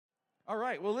All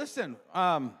right, well, listen,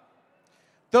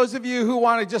 those of you who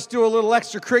want to just do a little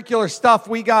extracurricular stuff,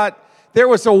 there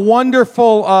was a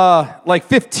wonderful,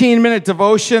 15-minute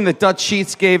devotion that Dutch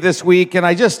Sheets gave this week, and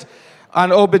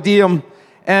on Obadiah,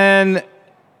 and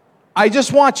I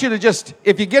just want you to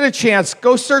if you get a chance,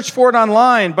 go search for it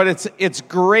online, but it's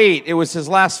great. It was his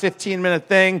last 15-minute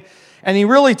thing, and he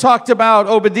really talked about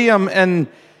Obed-Edom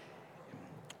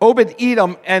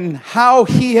and how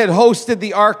he had hosted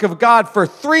the Ark of God for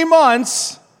 3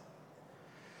 months,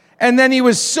 and then he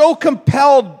was so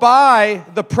compelled by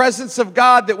the presence of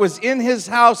God that was in his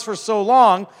house for so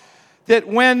long that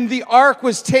when the Ark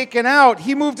was taken out,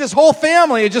 he moved his whole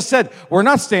family and just said, we're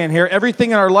not staying here. Everything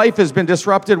in our life has been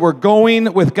disrupted. We're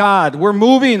going with God. We're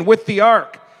moving with the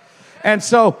Ark. And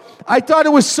so I thought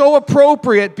it was so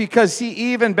appropriate because he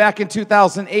even back in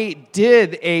 2008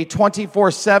 did a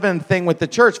 24/7 thing with the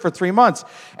church for 3 months.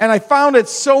 And I found it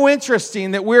so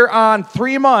interesting that we're on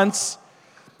 3 months.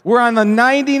 We're on the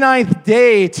 99th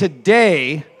day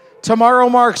today. Tomorrow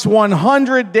marks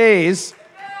 100 days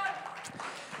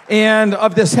and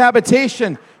of this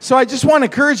habitation. So I just want to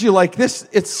encourage you like this.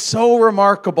 It's so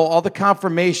remarkable, all the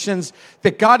confirmations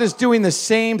that God is doing the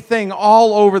same thing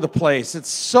all over the place. It's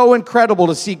so incredible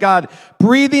to see God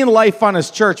breathing life on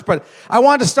his church. But I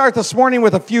wanted to start this morning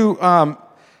with a few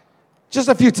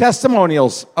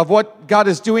testimonials of what God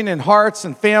is doing in hearts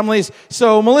and families.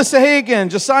 So Melissa Hagan,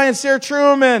 Josiah and Sarah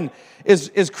Truman.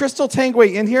 Is Crystal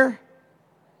Tangway in here?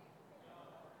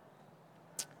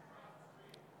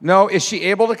 No, is she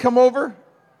able to come over?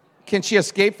 Can she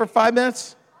escape for 5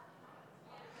 minutes?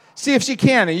 See if she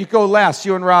can, and you go last.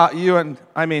 You and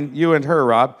her,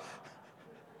 Rob.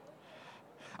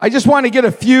 I just want to get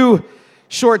a few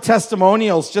short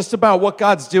testimonials just about what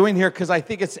God's doing here because I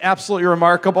think it's absolutely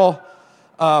remarkable.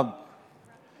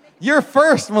 You're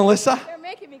first, Melissa. They're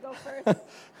making me go first.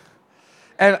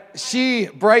 And she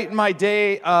brightened my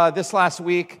day this last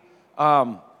week.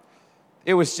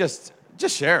 It was just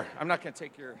share. I'm not going to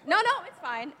take your... No, it's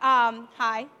fine.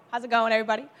 Hi. How's it going,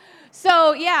 everybody?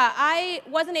 So, yeah, I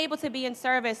wasn't able to be in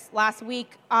service last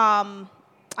week. I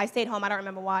stayed home. I don't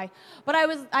remember why. But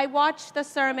I watched the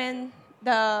sermon.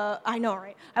 I know,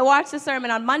 right? I watched the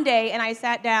sermon on Monday, and I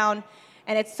sat down,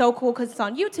 and it's so cool because it's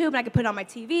on YouTube, and I could put it on my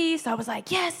TV. So I was like,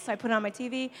 yes. So I put it on my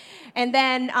TV. And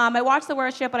then I watched the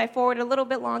worship, but I forwarded a little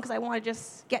bit long because I want to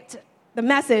just get to the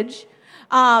message.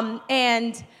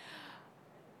 And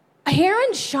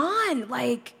hearing Shawn,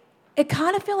 it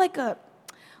kind of felt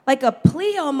like a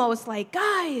plea almost,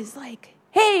 guys,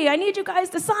 hey, I need you guys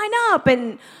to sign up.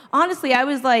 And honestly, I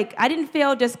was I didn't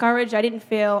feel discouraged. I didn't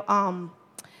feel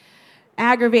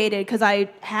aggravated because I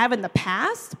have in the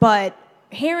past. But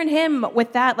hearing him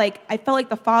with that, I felt like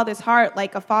the father's heart,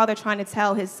 like a father trying to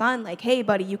tell his son, hey,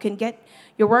 buddy, you can get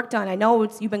your work done. I know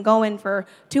you've been going for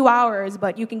 2 hours,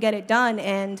 but you can get it done.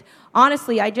 And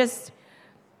honestly,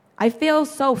 I feel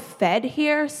so fed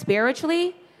here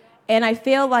spiritually, and I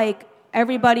feel like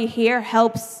everybody here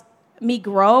helps me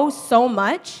grow so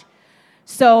much.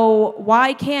 So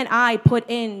why can't I put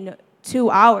in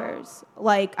 2 hours?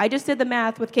 I just did the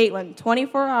math with Caitlin.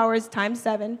 24 hours times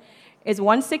 7 is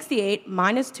 168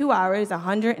 minus 2 hours,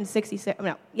 166.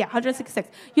 166.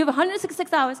 You have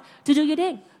 166 hours to do your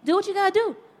thing. Do what you got to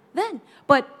do. Then.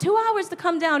 But 2 hours to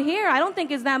come down here, I don't think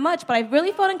is that much, but I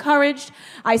really felt encouraged.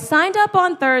 I signed up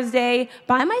on Thursday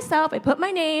by myself. I put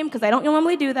my name, because I don't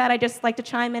normally do that. I just like to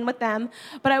chime in with them.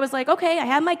 But I was like, okay, I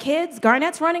have my kids.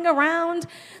 Garnett's running around.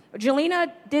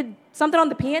 Jelena did something on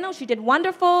the piano. She did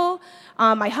wonderful.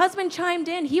 My husband chimed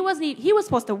in. He was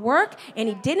supposed to work, and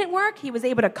he didn't work. He was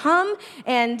able to come,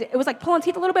 and it was pulling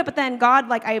teeth a little bit, but then God,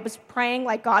 I was praying,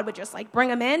 God would just, bring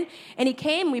him in, and he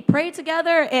came. We prayed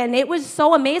together, and it was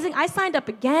so amazing. I signed up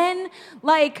again.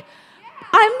 I'm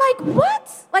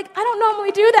what? I don't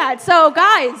normally do that. So,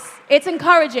 guys, it's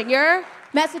encouraging. Your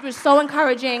message was so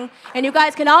encouraging, and you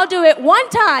guys can all do it one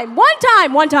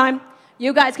time.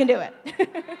 You guys can do it.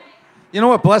 You know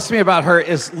what blessed me about her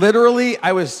is literally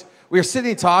we were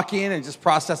sitting talking and just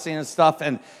processing and stuff,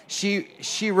 and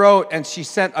she wrote and she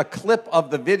sent a clip of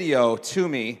the video to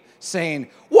me saying,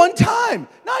 one time,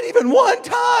 not even one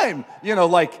time,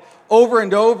 over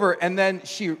and over, and then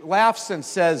she laughs and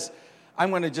says, I'm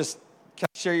going to just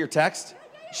share your text.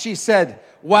 She said,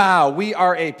 wow, we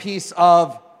are a piece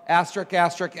of asterisk,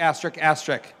 asterisk, asterisk,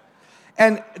 asterisk.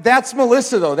 And that's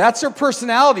Melissa, though. That's her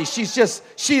personality.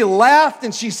 She laughed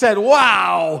and she said,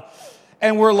 wow.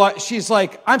 And she's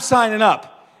like, I'm signing up.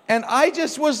 And I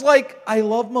just was I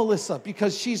love Melissa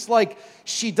because she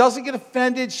doesn't get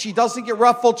offended. She doesn't get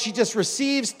ruffled. She just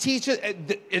receives, teaches.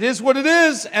 It is what it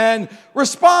is and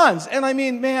responds. And I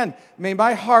mean, man, may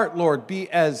my heart, Lord, be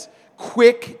as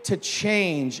quick to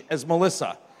change as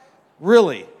Melissa.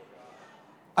 Really.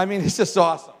 I mean, it's just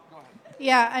awesome.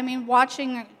 Yeah, I mean,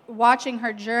 watching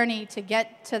her journey to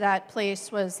get to that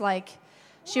place was like,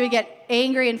 she would get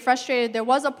angry and frustrated. There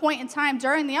was a point in time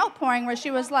during the outpouring where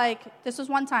she was like, this was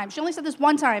one time. She only said this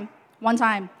one time.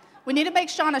 We need to make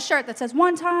Shawn a shirt that says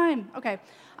one time. Okay.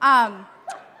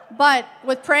 But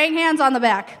with praying hands on the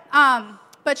back.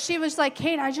 But she was like,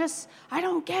 Kate, I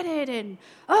don't get it. And,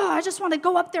 I just want to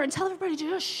go up there and tell everybody to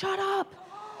just shut up.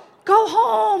 Go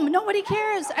home. Nobody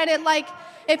cares. And it like,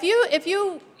 if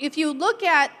you look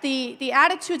at the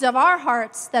attitudes of our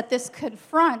hearts that this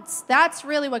confronts, that's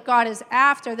really what God is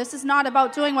after. This is not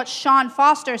about doing what Shawn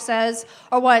Foster says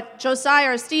or what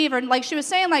Josiah or Steve, or like she was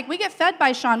saying, like we get fed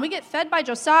by Shawn, we get fed by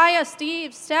Josiah,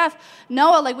 Steve, Steph,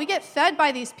 Noah, like we get fed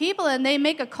by these people and they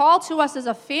make a call to us as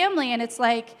a family, and it's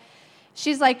like,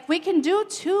 she's like, we can do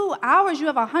 2 hours. You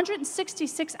have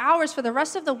 166 hours for the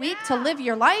rest of the week to live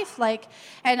your life. Like,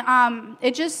 and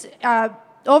it just,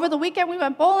 over the weekend we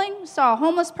went bowling, saw a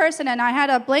homeless person, and I had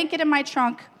a blanket in my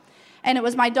trunk, and it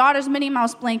was my daughter's Minnie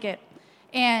Mouse blanket.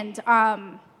 And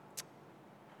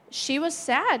she was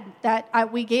sad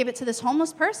that we gave it to this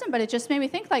homeless person, but it just made me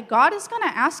think, like, God is going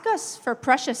to ask us for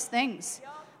precious things.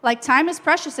 Like, time is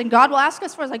precious, and God will ask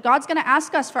us for it. Like, God's going to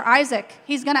ask us for Isaac.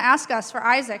 He's going to ask us for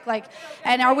Isaac. Like,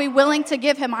 and are we willing to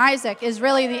give him Isaac is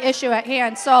really the issue at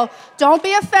hand. So don't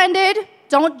be offended.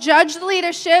 Don't judge the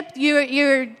leadership.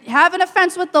 You have an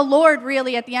offense with the Lord,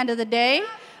 really, at the end of the day.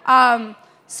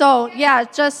 So, yeah,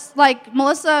 just like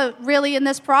Melissa really in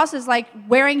this process, like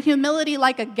wearing humility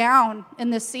like a gown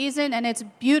in this season, and it's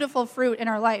beautiful fruit in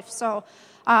her life. So,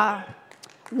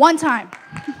 one time.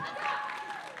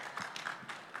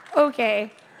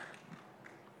 Okay.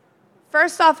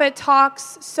 First off, it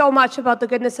talks so much about the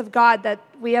goodness of God that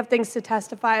we have things to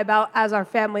testify about as our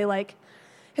family. Like,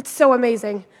 it's so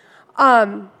amazing.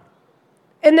 In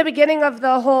the beginning of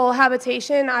the whole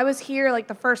habitation, I was here like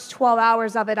the first 12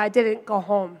 hours of it. I didn't go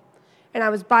home. And I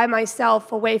was by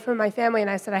myself away from my family, and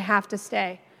I said, I have to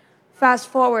stay. Fast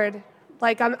forward,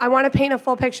 like I want to paint a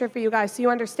full picture for you guys so you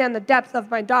understand the depth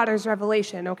of my daughter's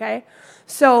revelation, okay?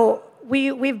 So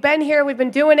we've been here, we've been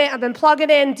doing it, I've been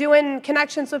plugging in, doing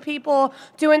connections with people,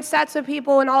 doing sets with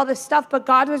people and all this stuff, but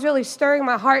God was really stirring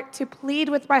my heart to plead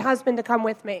with my husband to come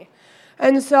with me.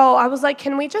 And so I was like,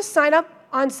 can we just sign up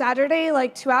on Saturday,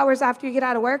 like 2 hours after you get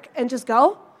out of work, and just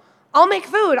go? I'll make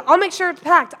food. I'll make sure it's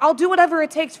packed. I'll do whatever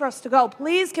it takes for us to go.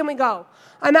 Please, can we go?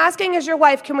 I'm asking as your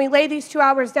wife, can we lay these 2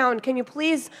 hours down? Can you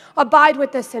please abide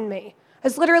with this in me?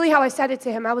 That's literally how I said it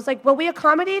to him. I was like, will we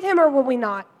accommodate him or will we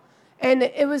not? And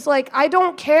it was like, I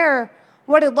don't care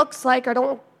what it looks like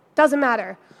doesn't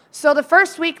matter. So the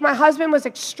first week, my husband was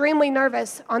extremely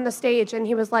nervous on the stage, and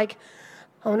he was like,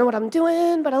 I don't know what I'm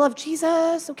doing, but I love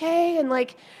Jesus, okay? And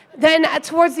like, then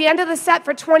towards the end of the set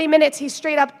for 20 minutes, he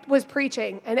straight up was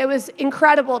preaching. And it was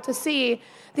incredible to see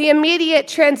the immediate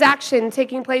transaction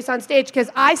taking place on stage,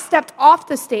 because I stepped off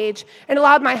the stage and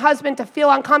allowed my husband to feel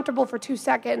uncomfortable for 2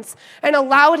 seconds and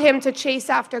allowed him to chase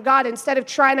after God instead of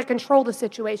trying to control the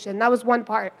situation. That was one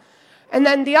part. And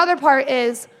then the other part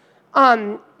is,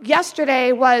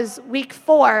 yesterday was week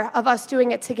 4 of us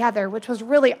doing it together, which was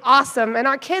really awesome. And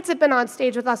our kids have been on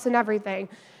stage with us and everything.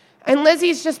 And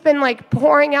Lizzie's just been like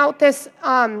pouring out this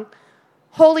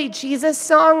Holy Jesus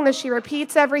song that she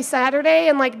repeats every Saturday.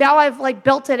 And like now I've like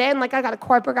built it in. Like I got a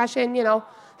chord progression,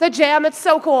 the jam. It's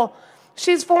so cool.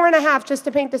 She's 4.5, just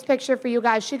to paint this picture for you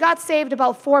guys. She got saved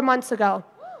about 4 months ago.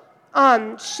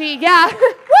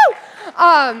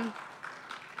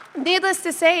 Needless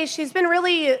to say, she's been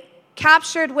really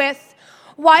captured with,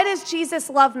 why does Jesus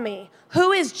love me?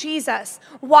 Who is Jesus?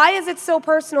 Why is it so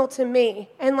personal to me?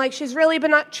 And like she's really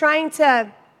been trying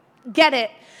to get it.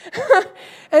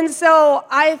 And so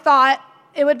I thought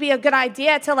it would be a good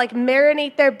idea to like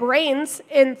marinate their brains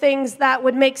in things that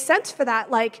would make sense for that,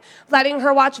 like letting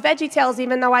her watch VeggieTales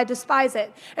even though I despise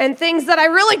it, and things that I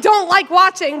really don't like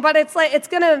watching, but it's like it's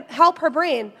going to help her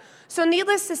brain. So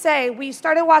needless to say, we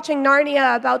started watching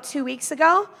Narnia about 2 weeks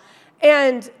ago.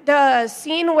 And the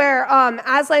scene where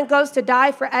Aslan goes to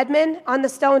die for Edmund on the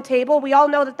stone table, we all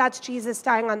know that that's Jesus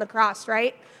dying on the cross,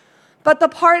 right? But the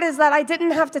part is that I didn't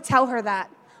have to tell her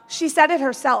that. She said it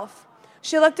herself.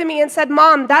 She looked at me and said,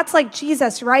 Mom, that's like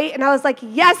Jesus, right? And I was like,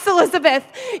 yes, Elizabeth.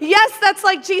 Yes, that's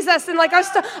like Jesus. And like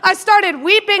I started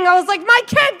weeping. I was like, my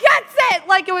kid gets it.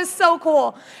 Like it was so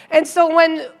cool. And so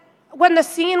when the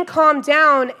scene calmed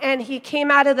down and he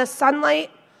came out of the sunlight,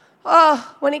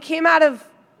 when he came out of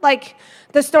like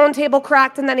the stone table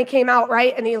cracked and then he came out,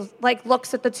 right? And he like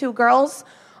looks at the 2 girls,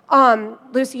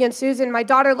 Lucy and Susan. My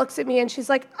daughter looks at me and she's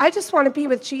like, I just want to be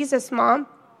with Jesus, Mom.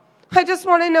 I just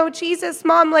want to know Jesus,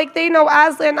 Mom. Like, they know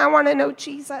Aslan. I want to know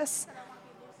Jesus.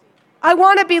 I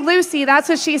want to be Lucy. That's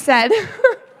what she said.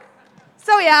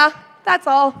 So, yeah, that's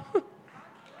all. That's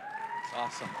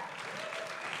awesome.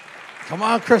 Come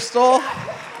on, Crystal.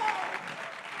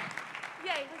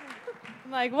 Yay.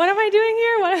 I'm like, what am I doing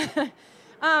here?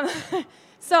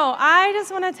 So I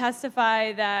just want to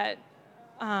testify that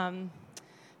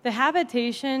the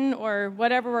habitation, or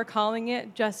whatever we're calling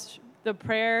it, just the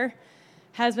prayer,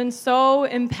 has been so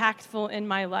impactful in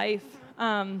my life.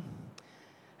 I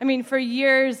mean, for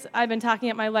years, I've been talking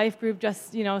at my life group,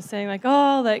 just, saying like,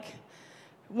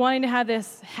 wanting to have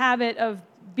this habit of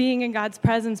being in God's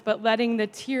presence, but letting the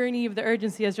tyranny of the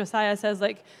urgency, as Josiah says,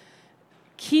 like,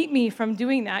 keep me from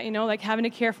doing that, like having to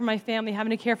care for my family,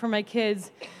 having to care for my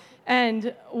kids.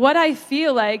 And what I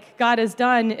feel like God has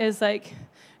done is, like,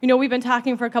 we've been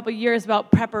talking for a couple of years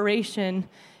about preparation,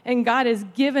 and God has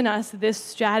given us this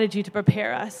strategy to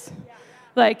prepare us.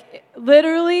 Like,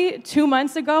 literally 2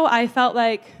 months ago, I felt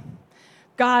like,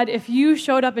 God, if you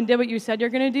showed up and did what you said you're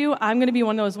going to do, I'm going to be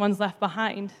one of those ones left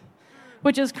behind.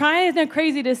 Which is kind of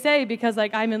crazy to say because,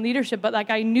 like, I'm in leadership, but,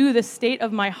 like, I knew the state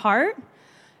of my heart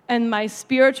and my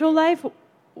spiritual life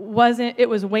it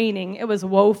was waning. It was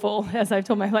woeful, as I've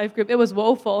told my life group. It was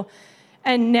woeful.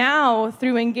 And now,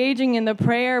 through engaging in the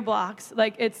prayer blocks,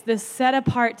 like, it's this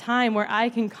set-apart time where I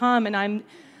can come and I'm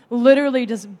literally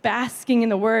just basking in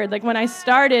the Word. Like, when I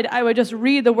started, I would just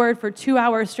read the Word for 2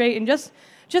 hours straight, and just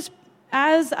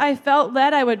as I felt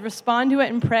led, I would respond to it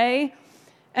and pray.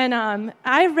 And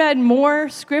I read more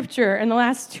scripture in the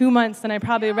last 2 months than I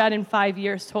probably read in 5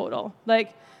 years total.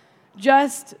 Like,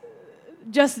 just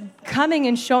coming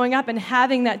and showing up and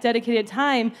having that dedicated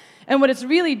time. And what it's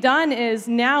really done is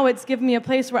now it's given me a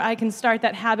place where I can start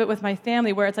that habit with my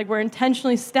family, where it's like we're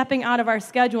intentionally stepping out of our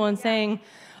schedule and saying,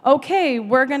 okay,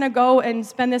 we're going to go and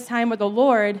spend this time with the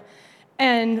Lord.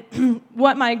 And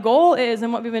what my goal is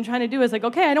and what we've been trying to do is, like,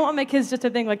 okay, I don't want my kids just to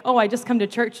think like, oh, I just come to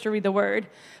church to read the Word.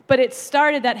 But it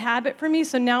started that habit for me.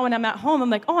 So now when I'm at home, I'm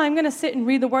like, oh, I'm going to sit and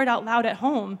read the Word out loud at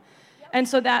home. And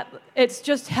so that it's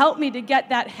just helped me to get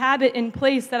that habit in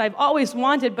place that I've always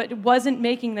wanted but wasn't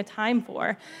making the time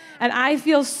for. And I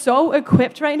feel so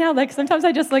equipped right now. Like, sometimes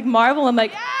I just, like, marvel. I'm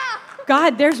like,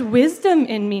 God, there's wisdom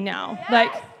in me now.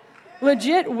 Like,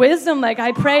 legit wisdom. Like,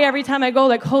 I pray every time I go,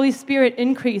 like, Holy Spirit,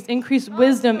 increase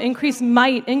wisdom, increase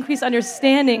might, increase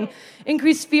understanding,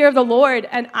 increase fear of the Lord.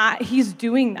 And He's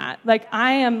doing that. Like,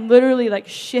 I am literally, like,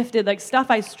 shifted. Like, stuff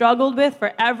I struggled with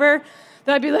forever,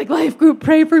 that I'd be like, life group,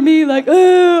 pray for me. Like,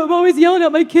 I'm always yelling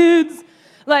at my kids.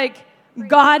 Like,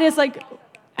 God is like,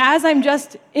 as I'm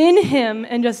just in Him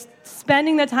and just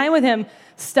spending the time with Him,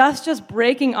 stuff's just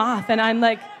breaking off. And I'm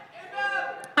like,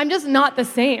 I'm just not the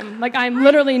same. Like, I'm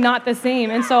literally not the same.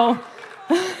 And so,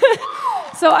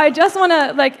 I just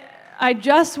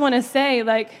want to say,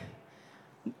 like,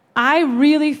 I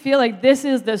really feel like this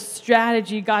is the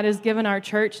strategy God has given our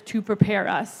church to prepare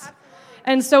us.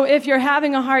 And so if you're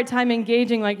having a hard time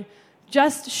engaging, like,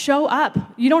 just show up.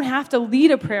 You don't have to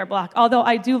lead a prayer block, although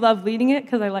I do love leading it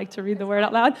because I like to read the Word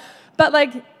out loud. But,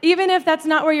 like, even if that's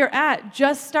not where you're at,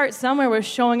 just start somewhere with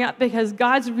showing up, because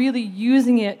God's really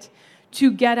using it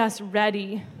to get us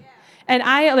ready. And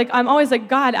I'm always like,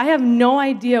 God, I have no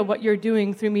idea what you're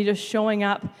doing through me just showing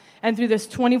up and through this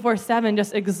 24/7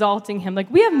 just exalting Him. Like,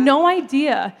 we have no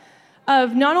idea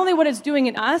of not only what it's doing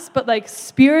in us, but, like,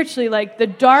 spiritually, like, the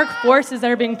dark forces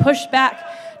that are being pushed back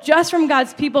just from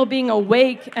God's people being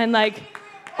awake and, like,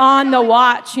 on the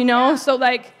watch, So,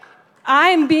 like,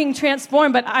 I'm being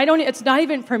transformed, but it's not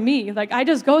even for me. Like, I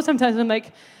just go sometimes and,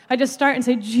 like, I just start and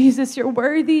say, Jesus, you're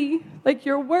worthy. Like,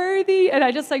 you're worthy. And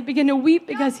I just, like, begin to weep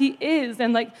because He is.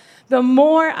 And, like, the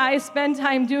more I spend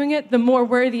time doing it, the more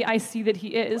worthy I see that He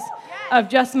is of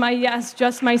just my yes,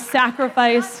 just my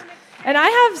sacrifice. And I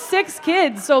have 6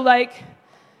 kids, so, like,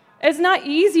 it's not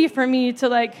easy for me to,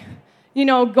 like,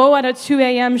 go at a 2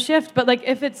 a.m. shift. But, like,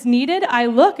 if it's needed, I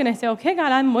look and I say, okay,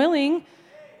 God, I'm willing.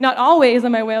 Not always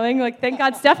am I willing. Like, thank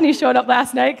God Stephanie showed up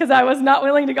last night because I was not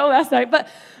willing to go last night. But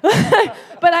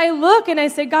I look and I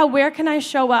say, God, where can I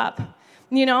show up?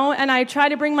 And I try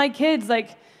to bring my kids. Like,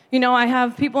 I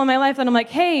have people in my life that I'm like,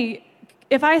 hey,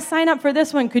 if I sign up for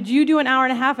this one, could you do an hour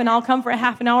and a half and I'll come for a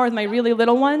half an hour with my really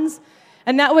little ones?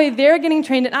 And that way they're getting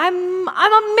trained. And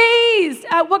I'm amazed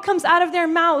at what comes out of their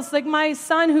mouths. Like, my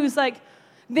son, who's like,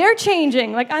 they're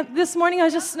changing. Like, this morning I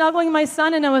was just snuggling my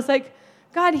son and I was like,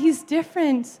 God, he's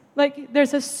different. Like,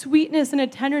 there's a sweetness and a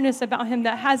tenderness about him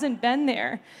that hasn't been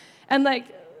there. And, like,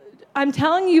 I'm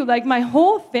telling you, like, my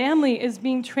whole family is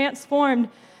being transformed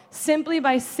simply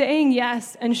by saying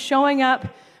yes and showing up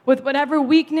with whatever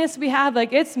weakness we have.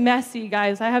 Like, it's messy,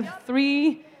 guys. I have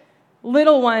 3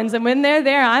 little ones, and when they're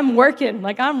there, I'm working.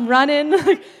 Like, I'm running,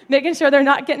 like, making sure they're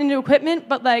not getting into equipment,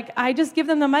 but, like, I just give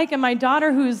them the mic, and my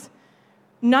daughter, who's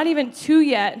not even 2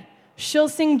 yet, she'll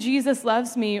sing Jesus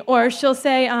Loves Me, or she'll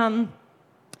say,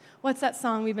 what's that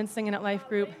song we've been singing at Life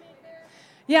Group?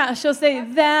 Yeah, she'll say,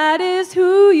 that is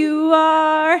who you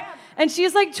are. And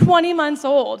she's like 20 months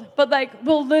old, but like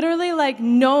will literally like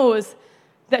knows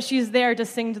that she's there to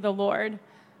sing to the Lord.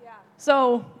 Yeah.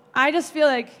 So I just feel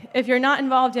like if you're not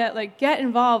involved yet, like get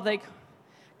involved. Like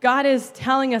God is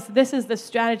telling us this is the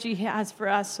strategy he has for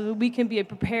us so that we can be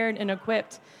prepared and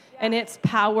equipped. Yeah. And it's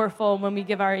powerful when we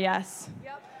give our yes.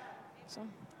 Yep. So.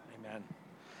 Amen.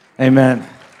 Amen.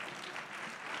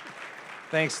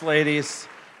 Thanks, ladies.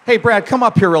 Hey, Brad, come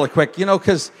up here really quick,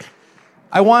 because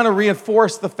I want to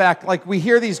reinforce the fact, like, we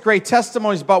hear these great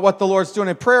testimonies about what the Lord's doing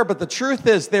in prayer, but the truth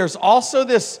is there's also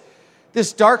this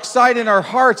dark side in our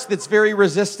hearts that's very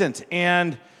resistant.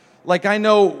 And, like, I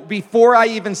know before I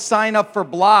even sign up for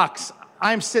blocks,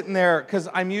 I'm sitting there because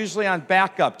I'm usually on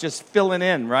backup, just filling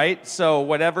in, right? So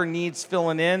whatever needs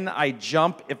filling in, I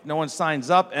jump if no one signs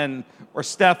up, or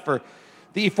Steph for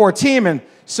the E4 team. And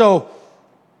so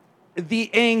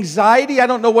the anxiety, I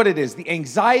don't know what it is, the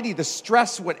anxiety, the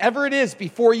stress, whatever it is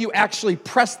before you actually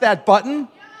press that button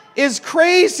is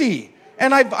crazy.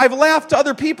 And I've laughed to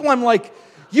other people. I'm like,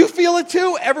 you feel it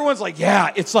too? Everyone's like,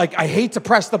 yeah, it's like, I hate to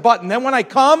press the button. Then when I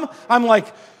come, I'm like,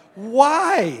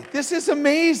 why? This is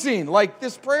amazing, like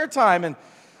this prayer time. And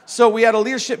so we had a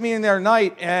leadership meeting the other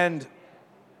night, and,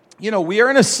 we are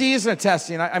in a season of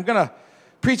testing. I'm going to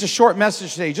preach a short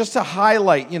message today just to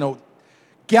highlight,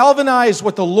 galvanize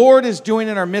what the Lord is doing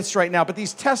in our midst right now. But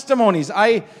these testimonies,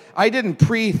 I didn't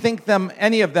pre-think them,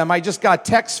 any of them. I just got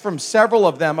texts from several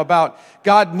of them about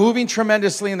God moving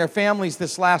tremendously in their families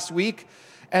this last week.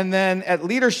 And then at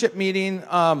leadership meeting,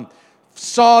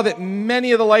 saw that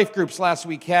many of the life groups last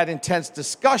week had intense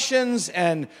discussions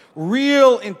and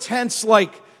real intense,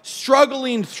 like,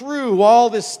 struggling through all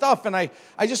this stuff. And I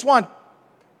just want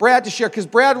Brad to share, because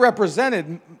Brad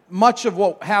represented much of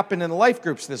what happened in the life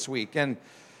groups this week. And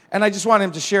I just want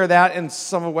him to share that and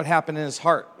some of what happened in his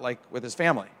heart, like with his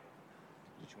family.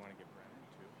 Did you want to get Brad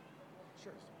too?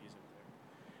 Sure.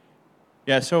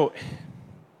 Yeah, so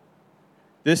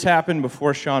this happened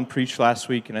before Shawn preached last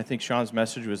week, and I think Shawn's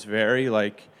message was very,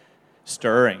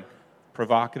 stirring,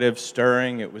 provocative,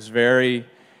 stirring.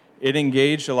 It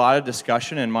engaged a lot of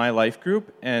discussion in my life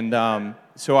group, and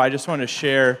so I just want to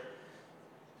share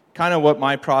kind of what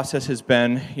my process has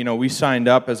been. We signed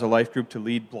up as a life group to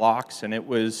lead blocks, and it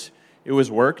was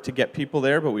work to get people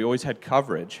there, but we always had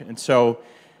coverage. And so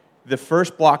the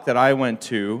first block that I went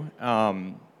to,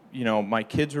 my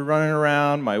kids were running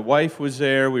around, my wife was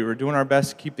there, we were doing our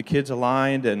best to keep the kids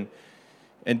aligned and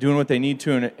doing what they need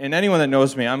to. And anyone that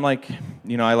knows me, I'm like,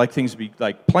 I like things to be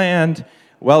like planned,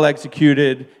 well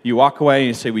executed. You walk away and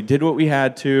you say, we did what we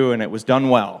had to, and it was done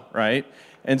well, right?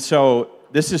 And so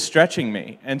this is stretching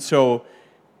me. And so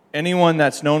anyone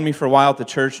that's known me for a while at the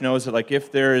church knows that, like,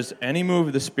 if there is any move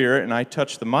of the Spirit and I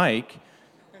touch the mic,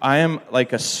 I am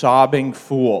like a sobbing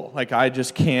fool. Like, I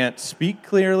just can't speak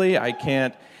clearly. I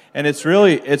can't. And it's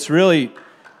really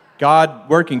God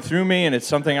working through me, and it's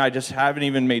something I just haven't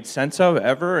even made sense of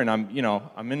ever. And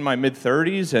I'm in my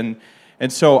mid-30s,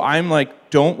 and so I'm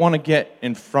like, don't want to get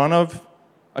in front of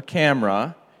a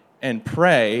camera and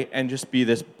pray and just be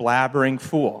this blabbering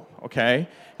fool, okay?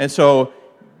 And so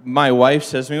my wife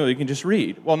says to me, well, you can just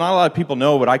read. Well, not a lot of people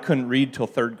know, but I couldn't read till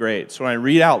 3rd grade. So when I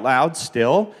read out loud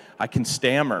still, I can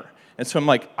stammer. And so I'm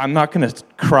like, I'm not going to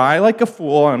cry like a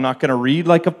fool. I'm not going to read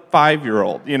like a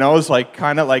 5-year-old. It's like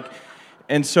kind of like,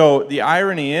 and so the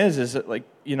irony is that, like,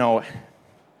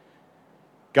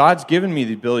 God's given me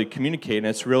the ability to communicate, and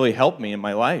it's really helped me in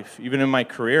my life. Even in my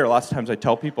career, lots of times I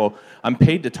tell people I'm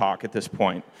paid to talk at this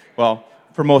point. Well,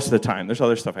 for most of the time. There's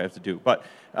other stuff I have to do. But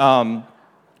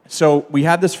so we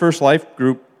had this first life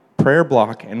group prayer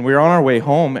block, and we were on our way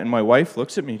home, and my wife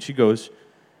looks at me, and she goes,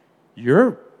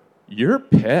 you're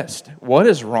pissed. What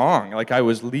is wrong? Like, I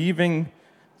was leaving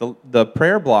the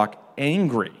prayer block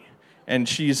angry. And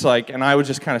she's like, and I was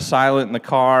just kind of silent in the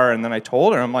car, and then I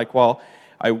told her, I'm like, well,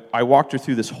 I walked her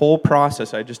through this whole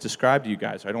process I just described to you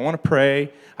guys. I don't want to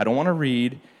pray, I don't want to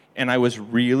read, and I was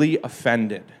really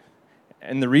offended.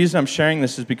 And the reason I'm sharing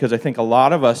this is because I think a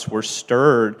lot of us were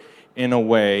stirred in a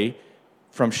way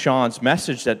from Shawn's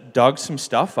message that dug some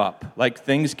stuff up. Like,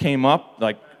 things came up,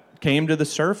 like came to the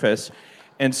surface.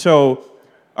 And so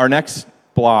our next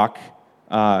block,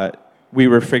 we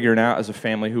were figuring out as a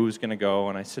family who was going to go,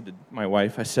 and I said to my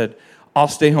wife, I said, I'll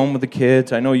stay home with the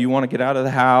kids. I know you want to get out of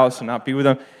the house and not be with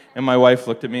them. And my wife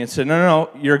looked at me and said, no,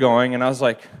 you're going. And I was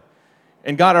like,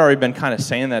 And God had already been kind of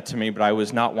saying that to me, but I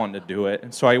was not wanting to do it.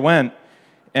 And so I went,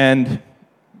 and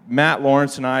Matt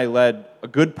Lawrence and I led a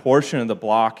good portion of the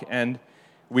block, and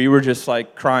we were just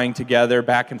like crying together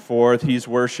back and forth. He's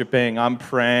worshiping, I'm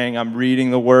praying, I'm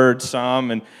reading the word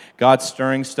some, and God's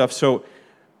stirring stuff. So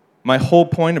my whole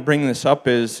point of bringing this up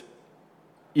is,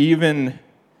 even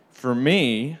for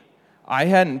me, I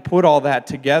hadn't put all that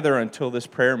together until this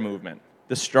prayer movement.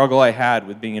 The struggle I had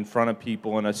with being in front of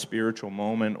people in a spiritual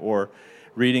moment or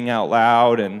reading out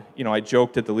loud. And, I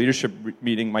joked at the leadership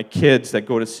meeting, my kids that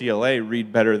go to CLA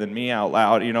read better than me out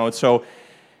loud, And so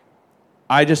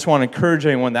I just want to encourage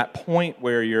anyone, that point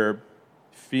where you're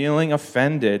feeling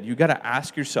offended, you got to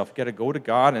ask yourself, you got to go to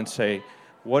God and say,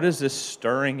 what is this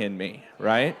stirring in me,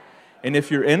 right? And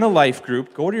if you're in a life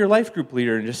group, go to your life group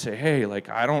leader and just say, hey,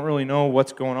 I don't really know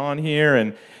what's going on here.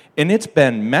 And it's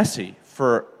been messy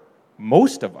for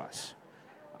most of us,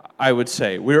 I would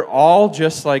say. We're all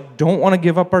just don't want to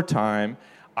give up our time.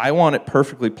 I want it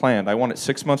perfectly planned. I want it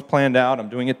 6 months planned out. I'm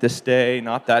doing it this day,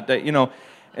 not that day,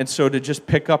 And so to just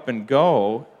pick up and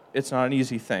go, it's not an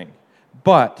easy thing.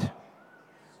 But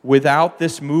without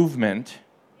this movement,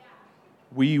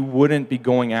 we wouldn't be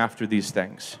going after these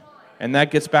things. And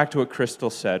that gets back to what Crystal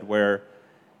said, where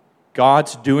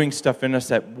God's doing stuff in us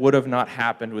that would have not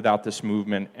happened without this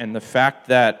movement. And the fact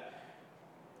that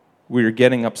we're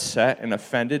getting upset and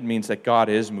offended means that God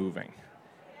is moving.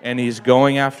 And He's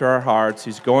going after our hearts,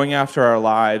 He's going after our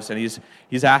lives, and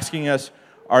He's asking us,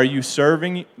 are you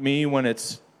serving me when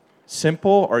it's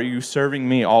simple, or are you serving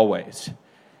me always?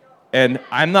 And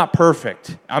I'm not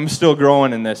perfect. I'm still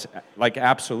growing in this,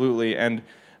 absolutely. And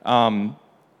I'm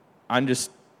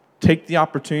just take the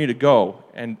opportunity to go,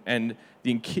 and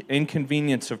the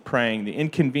inconvenience of praying, the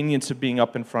inconvenience of being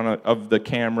up in front of the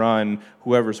camera and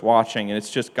whoever's watching, and it's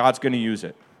just God's going to use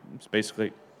it. It's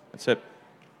basically, that's it.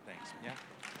 Thanks. Yeah.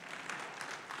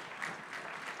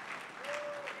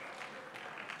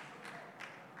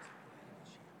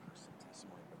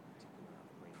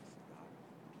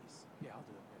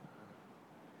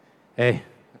 Hey,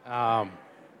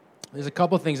 there's a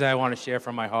couple things that I want to share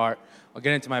from my heart. I'll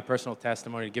get into my personal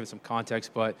testimony to give it some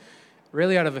context, but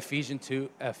really out of Ephesians 2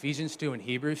 and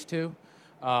Hebrews 2,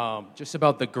 just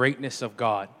about the greatness of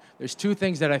God. There's two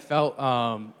things that I felt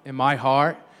in my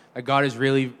heart that God is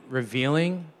really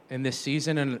revealing in this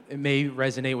season, and it may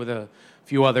resonate with a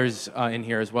few others in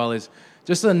here as well, is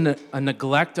just a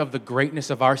neglect of the greatness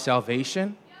of our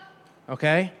salvation,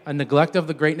 okay? A neglect of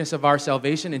the greatness of our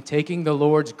salvation and taking the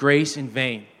Lord's grace in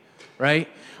vain, right?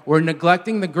 We're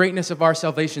neglecting the greatness of our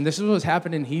salvation. This is what's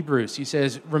happened in Hebrews. He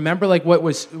says, remember what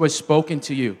was spoken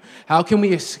to you. How can we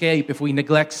escape if we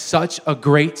neglect such a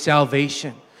great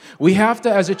salvation? We have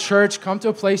to, as a church, come to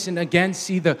a place and again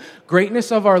see the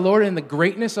greatness of our Lord and the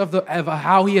greatness of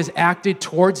how He has acted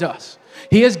towards us.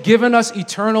 He has given us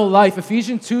eternal life.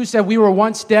 Ephesians 2 said we were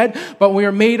once dead, but we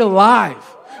are made alive.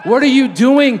 What are you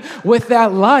doing with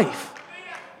that life?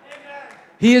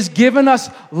 He has given us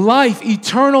life,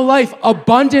 eternal life,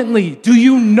 abundantly. Do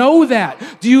you know that?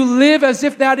 Do you live as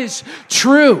if that is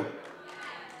true?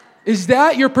 Is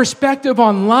that your perspective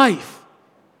on life?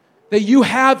 That you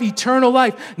have eternal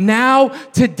life now,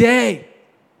 today.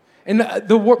 And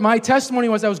my testimony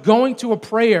was I was going to a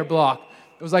prayer block.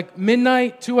 It was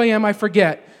midnight, 2 a.m., I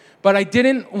forget. But I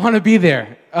didn't want to be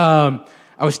there. I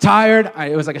was tired.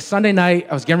 It was a Sunday night.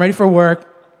 I was getting ready for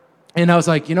work. And I was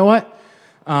like, you know what?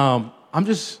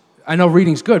 I know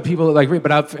reading's good. People read,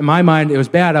 but in my mind, it was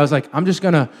bad. I was like, I'm just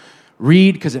going to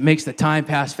read because it makes the time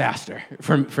pass faster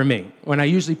for me. When I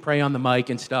usually pray on the mic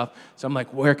and stuff, so I'm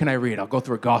like, where can I read? I'll go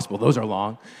through a gospel. Those are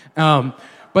long.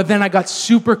 But then I got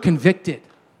super convicted,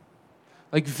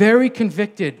 very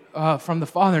convicted from the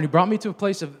Father. And He brought me to a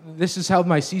place of, this is how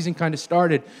my season kind of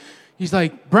started. He's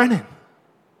like, Brennan,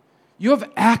 you have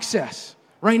access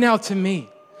right now to me.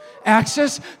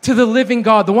 Access to the living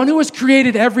God, the one who has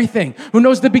created everything, who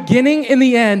knows the beginning and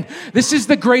the end. This is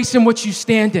the grace in which you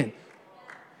stand in.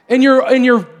 And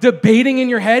you're debating in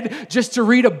your head just to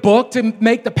read a book to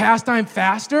make the pastime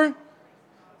faster.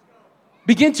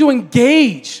 Begin to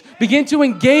engage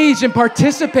and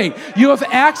participate. You have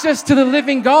access to the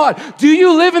living God. Do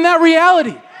you live in that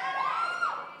reality?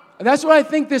 And that's what I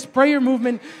think this prayer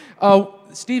movement,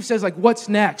 Steve says, what's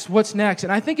next? What's next?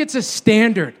 And I think it's a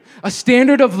standard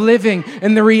of living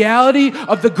in the reality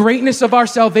of the greatness of our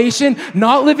salvation,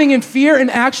 not living in fear and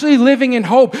actually living in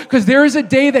hope, because there is a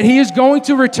day that He is going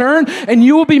to return and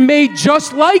you will be made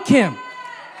just like Him.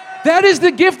 That is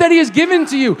the gift that he has given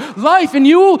to you, life, and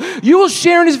you will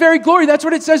share in his very glory. That's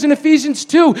what it says in Ephesians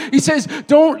 2. He says,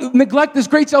 don't neglect this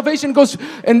great salvation. It goes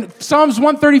in Psalms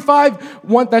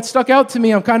 135, that stuck out to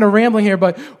me. I'm kind of rambling here,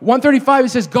 but 135, it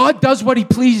says, God does what he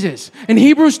pleases. In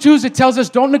Hebrews 2, it tells us,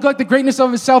 don't neglect the greatness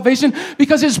of his salvation,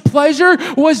 because his pleasure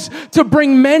was to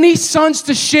bring many sons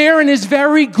to share in his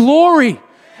very glory.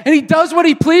 And he does what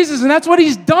he pleases, and that's what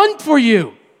he's done for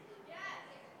you.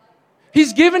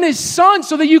 He's given his son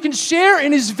so that you can share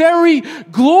in his very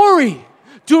glory.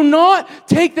 Do not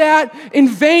take that in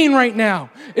vain right now.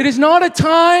 It is not a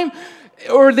time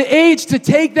or the age to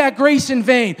take that grace in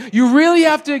vain. You really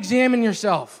have to examine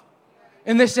yourself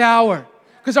in this hour,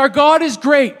 because our God is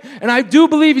great, and I do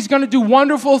believe he's going to do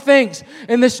wonderful things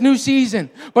in this new season.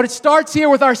 But it starts here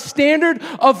with our standard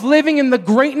of living in the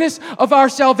greatness of our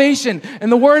salvation.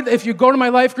 And the word, if you go to my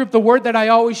life group, the word that I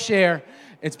always share,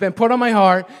 it's been put on my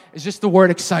heart, is just the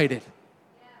word excited.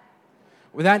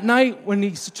 Well, that night when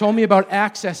he told me about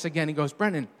access again, he goes,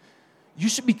 Brendan, you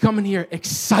should be coming here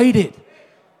excited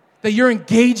that you're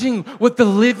engaging with the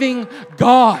living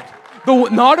God.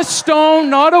 Not a stone,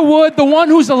 not a wood, the one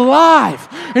who's alive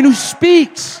and who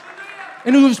speaks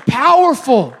and who's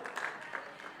powerful.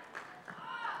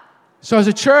 So as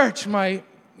a church, my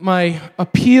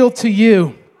appeal to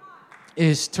you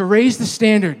is to raise the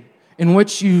standard in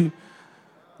which you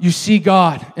see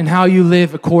God and how you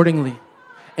live accordingly.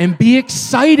 And be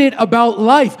excited about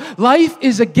life. Life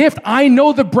is a gift. I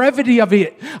know the brevity of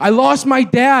it. I lost my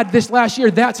dad this last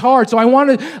year. That's hard. So I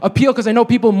want to appeal, because I know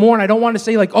people mourn. I don't want to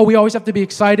say like, oh, we always have to be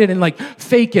excited and like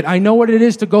fake it. I know what it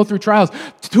is to go through trials.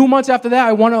 2 months after that,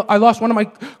 I lost one of my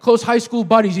close high school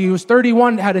buddies. He was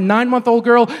 31, had a 9-month-old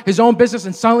girl, his own business,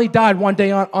 and suddenly died one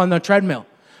day on the treadmill.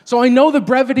 So I know the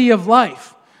brevity of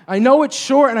life. I know it's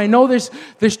short, and I know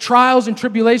there's trials and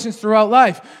tribulations throughout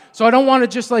life. So I don't want to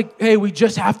just like, hey, we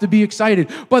just have to be excited.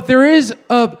 But there is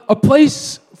a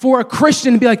place for a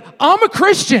Christian to be like, I'm a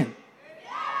Christian.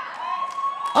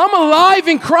 I'm alive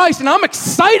in Christ, and I'm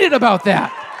excited about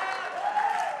that.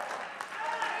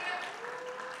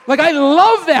 Like, I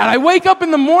love that. I wake up in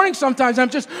the morning sometimes,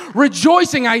 I'm just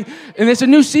rejoicing. And it's a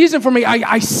new season for me.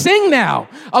 I sing now.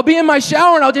 I'll be in my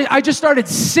shower, and I just started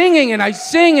singing, and I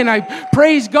sing, and I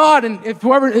praise God. And if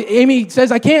Amy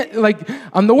says I can't, like,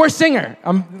 I'm the worst singer.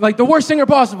 I'm like the worst singer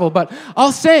possible, but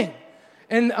I'll sing.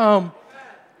 And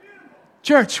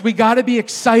church, we got to be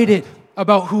excited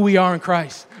about who we are in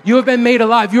Christ. You have been made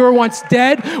alive. You were once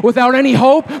dead without any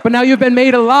hope, but now you've been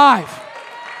made alive.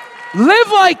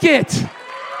 Live like it.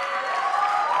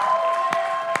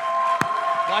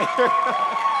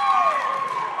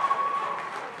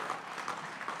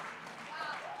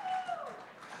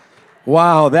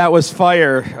 Wow, that was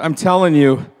fire. I'm telling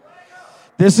you.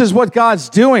 This is what God's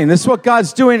doing. This is what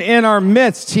God's doing in our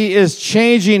midst. He is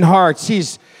changing hearts.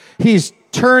 He's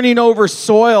turning over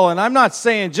soil. And I'm not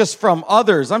saying just from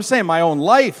others. I'm saying my own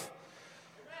life.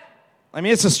 I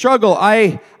mean, it's a struggle.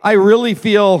 I really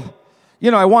feel,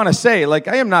 I want to say, like,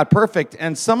 I am not perfect.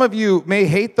 And some of you may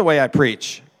hate the way I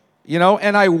preach.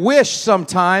 And I wish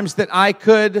sometimes that I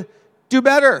could do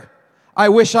better. I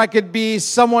wish I could be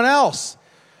someone else.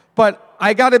 But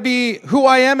I got to be who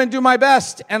I am and do my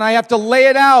best. And I have to lay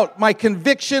it out, my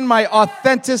conviction, my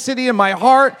authenticity in my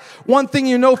heart. One thing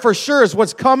you know for sure is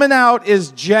what's coming out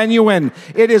is genuine.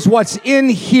 It is what's in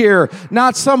here,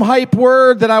 not some hype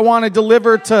word that I want to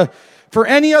deliver for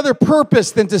any other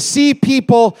purpose than to see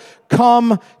people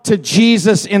come to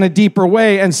Jesus in a deeper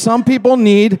way. And some people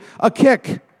need a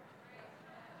kick.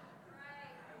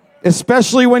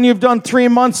 Especially when you've done 3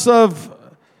 months of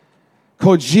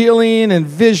congealing and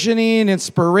visioning,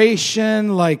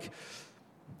 inspiration,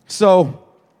 so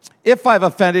if I've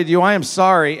offended you, I am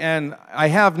sorry, and I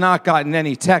have not gotten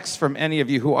any texts from any of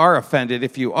you who are offended.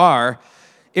 If you are,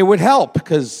 it would help,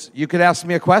 because you could ask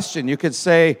me a question. You could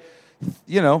say,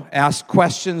 ask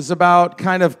questions about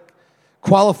kind of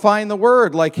qualifying the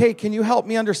word, like, hey, can you help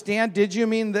me understand? Did you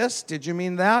mean this? Did you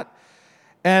mean that?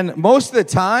 And most of the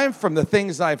time, from the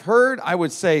things I've heard, I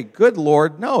would say, good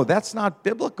Lord, no, that's not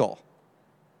biblical.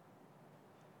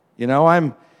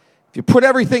 If you put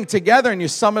everything together and you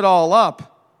sum it all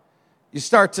up, you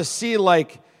start to see,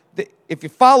 if you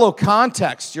follow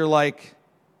context, you're like,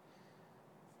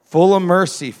 full of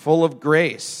mercy, full of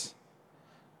grace.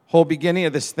 Whole beginning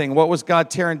of this thing, what was God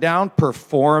tearing down?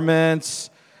 Performance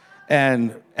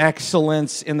and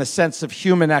excellence in the sense of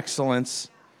human excellence.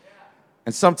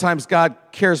 And sometimes God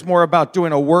cares more about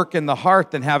doing a work in the heart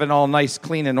than having all nice,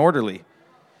 clean, and orderly.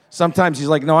 Sometimes he's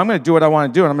like, no, I'm going to do what I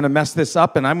want to do, and I'm going to mess this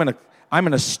up, and I'm going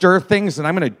to stir things, and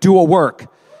I'm going to do a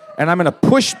work. And I'm going to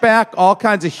push back all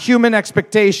kinds of human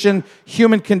expectation,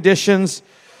 human conditions.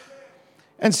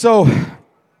 And so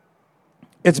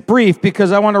it's brief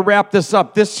because I want to wrap this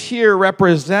up. This here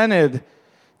represented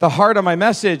the heart of my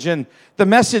message. And the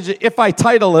message, if I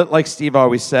title it, like Steve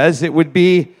always says, it would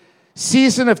be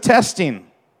Season of Testing.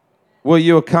 Will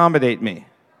you accommodate me?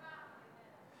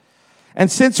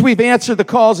 And since we've answered the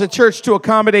calls at church to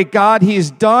accommodate God,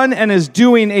 He's done and is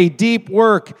doing a deep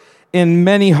work in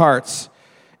many hearts,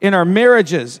 in our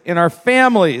marriages, in our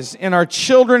families, in our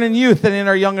children and youth, and in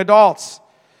our young adults.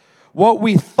 What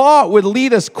we thought would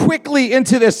lead us quickly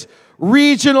into this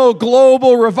regional,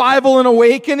 global revival and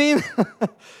awakening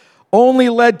only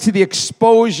led to the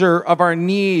exposure of our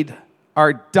need,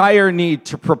 our dire need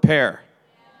to prepare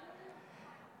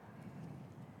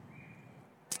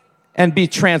and be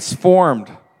transformed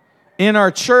in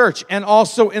our church and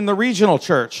also in the regional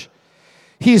church.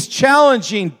 He's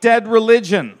challenging dead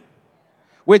religion,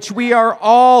 which we are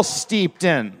all steeped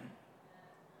in.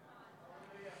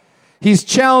 He's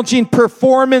challenging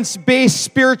performance-based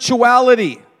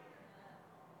spirituality.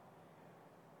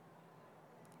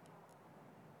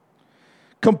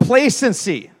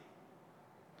 Complacency,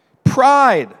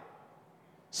 pride,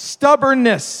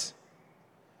 stubbornness,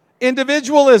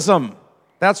 individualism.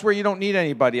 That's where you don't need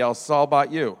anybody else. It's all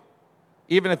about you.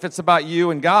 Even if it's about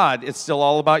you and God, it's still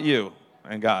all about you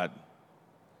and God.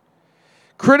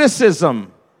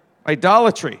 Criticism,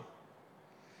 idolatry.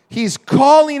 He's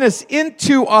calling us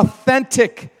into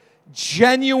authentic,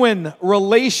 genuine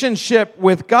relationship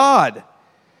with God.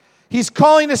 He's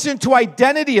calling us into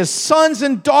identity as sons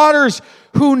and daughters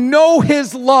who know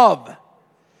His love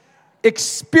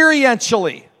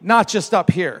experientially, not just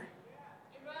up here.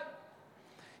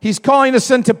 He's calling us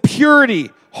into purity,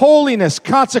 holiness,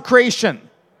 consecration,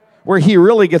 where He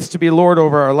really gets to be Lord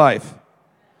over our life.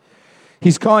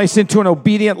 He's calling us into an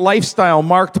obedient lifestyle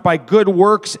marked by good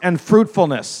works and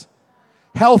fruitfulness,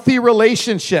 healthy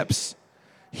relationships,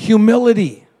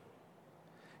 humility,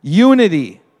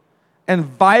 unity, and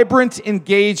vibrant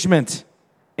engagement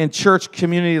in church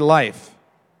community life.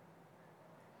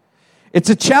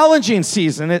 It's a challenging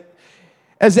season.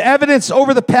 As evidenced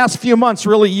over the past few months,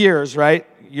 really years, right?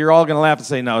 You're all going to laugh and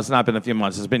say, no, it's not been a few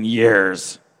months. It's been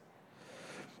years.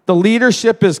 The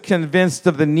leadership is convinced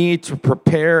of the need to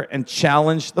prepare and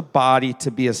challenge the body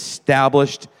to be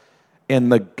established in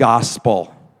the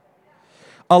gospel.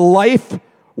 A life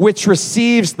which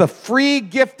receives the free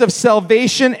gift of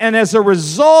salvation and as a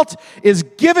result is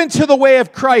given to the way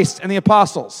of Christ and the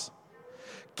apostles.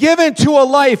 Given to a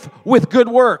life with good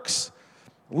works.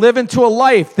 Live into a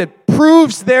life that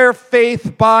proves their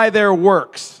faith by their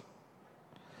works.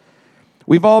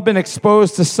 We've all been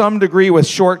exposed to some degree with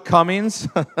shortcomings,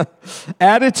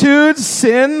 attitudes,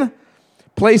 sin,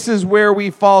 places where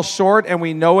we fall short and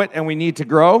we know it and we need to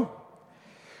grow.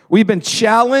 We've been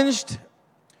challenged.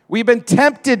 We've been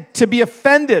tempted to be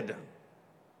offended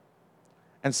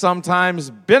and sometimes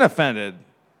been offended,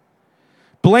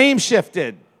 blame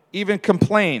shifted, even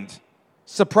complained.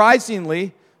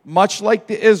 Surprisingly, much like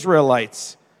the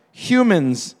Israelites,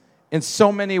 humans in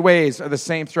so many ways are the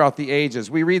same throughout the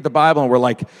ages. We read the Bible and we're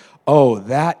like, oh,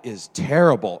 that is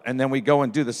terrible. And then we go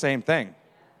and do the same thing.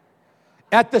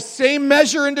 At the same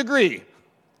measure and degree.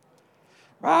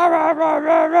 Rah, rah, rah,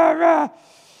 rah, rah, rah.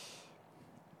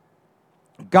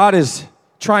 God is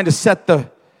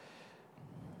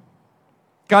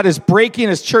breaking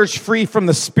His church free from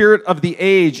the spirit of the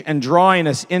age and drawing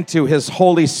us into His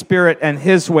Holy Spirit and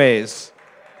His ways.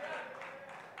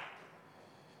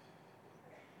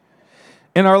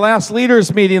 In our last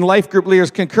leaders meeting, life group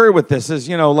leaders concurred with this, as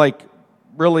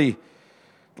really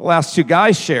the last two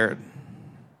guys shared.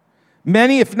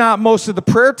 Many, if not most of the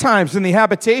prayer times in the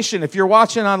habitation, if you're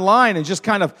watching online and just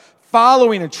kind of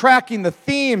following and tracking the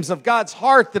themes of God's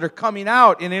heart that are coming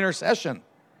out in intercession.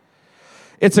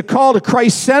 It's a call to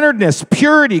Christ-centeredness,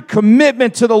 purity,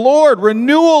 commitment to the Lord,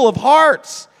 renewal of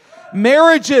hearts,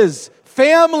 marriages,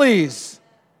 families.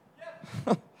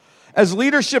 As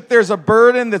leadership, there's a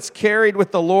burden that's carried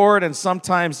with the Lord and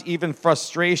sometimes even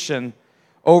frustration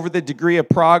over the degree of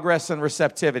progress and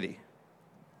receptivity.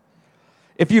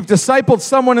 If you've discipled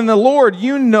someone in the Lord,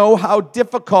 you know how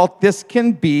difficult this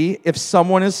can be if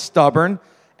someone is stubborn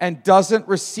and doesn't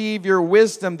receive your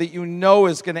wisdom that you know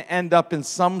is going to end up in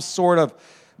some sort of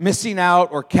missing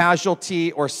out or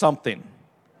casualty or something.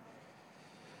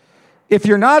 If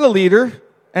you're not a leader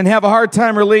and have a hard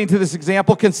time relating to this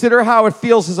example, consider how it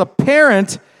feels as a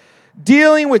parent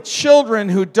dealing with children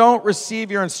who don't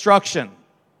receive your instruction.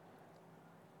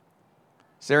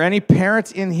 Is there any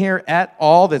parents in here at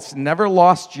all that's never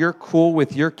lost your cool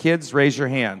with your kids? Raise your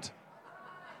hand.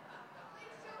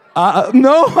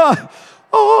 No?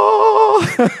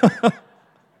 Oh.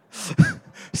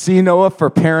 See Noah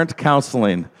for parent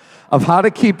counseling of how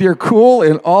to keep your cool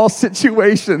in all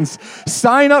situations.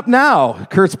 Sign up now.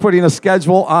 Kurt's putting a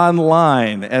schedule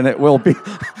online, and it will be,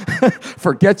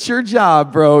 forget your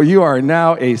job, bro. You are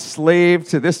now a slave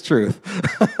to this truth.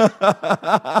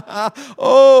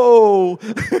 Oh.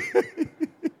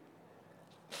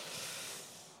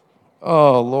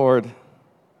 Oh, Lord.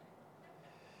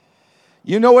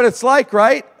 You know what it's like,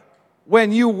 right?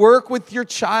 When you work with your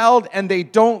child and they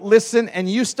don't listen and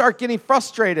you start getting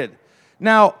frustrated.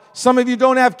 Now, some of you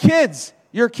don't have kids.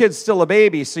 Your kid's still a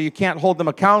baby, so you can't hold them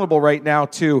accountable right now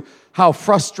to how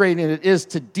frustrating it is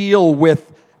to deal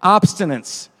with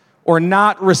obstinance or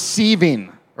not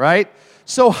receiving, right?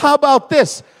 So how about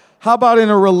this? How about in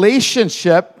a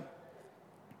relationship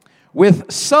with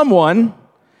someone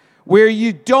where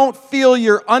you don't feel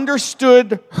you're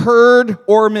understood, heard,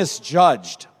 or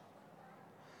misjudged?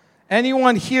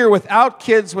 Anyone here without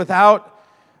kids, without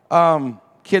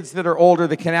kids that are older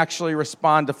that can actually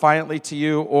respond defiantly to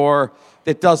you or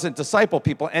that doesn't disciple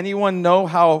people, anyone know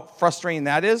how frustrating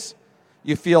that is?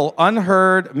 You feel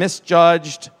unheard,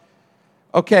 misjudged.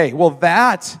 Okay, well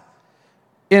that,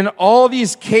 in all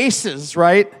these cases,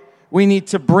 right, we need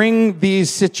to bring these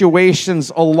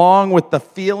situations along with the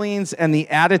feelings and the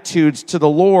attitudes to the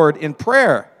Lord in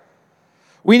prayer.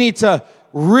 We need to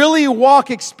really walk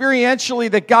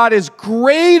experientially that God is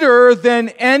greater than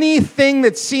anything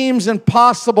that seems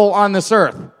impossible on this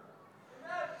earth.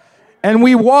 And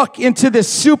we walk into this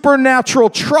supernatural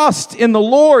trust in the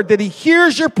Lord that He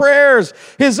hears your prayers.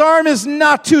 His arm is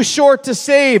not too short to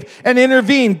save and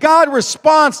intervene. God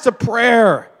responds to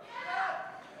prayer.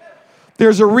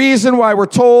 There's a reason why we're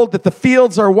told that the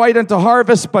fields are white unto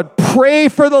harvest, but pray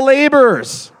for the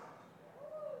laborers.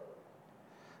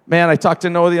 Man, I talked to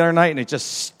Noah the other night, and it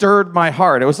just stirred my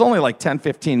heart. It was only like 10,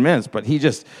 15 minutes, but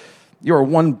you were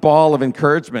one ball of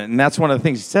encouragement. And that's one of the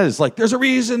things he said. It's like, there's a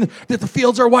reason that the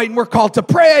fields are white, and we're called to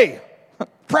pray.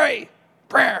 Pray.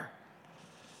 Prayer.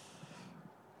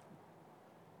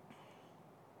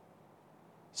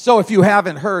 So if you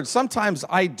haven't heard, sometimes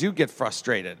I do get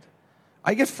frustrated.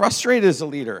 I get frustrated as a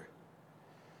leader.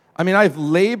 I mean, I've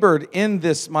labored in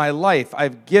this my life.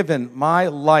 I've given my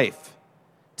life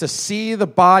to see the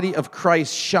body of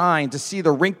Christ shine, to see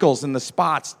the wrinkles and the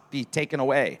spots be taken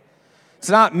away. It's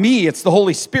not me, it's the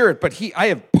Holy Spirit, but I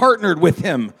have partnered with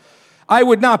Him. I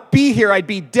would not be here. I'd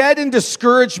be dead in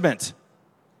discouragement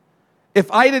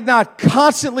if I did not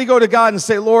constantly go to God and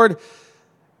say, Lord,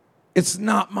 it's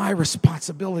not my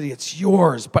responsibility, it's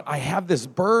yours, but I have this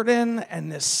burden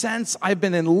and this sense I've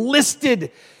been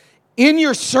enlisted in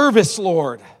your service,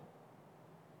 Lord.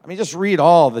 I mean, just read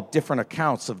all the different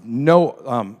accounts of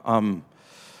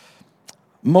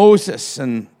Moses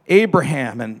and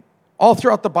Abraham and all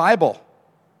throughout the Bible.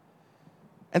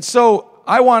 And so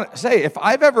I want to say, if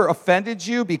I've ever offended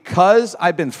you because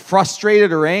I've been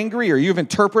frustrated or angry or you've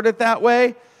interpreted it that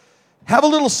way, have a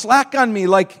little slack on me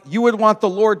like you would want the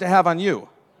Lord to have on you.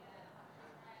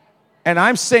 And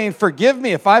I'm saying, forgive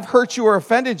me if I've hurt you or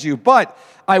offended you, but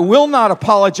I will not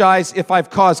apologize if I've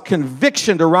caused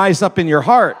conviction to rise up in your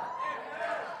heart.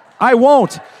 I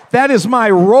won't. That is my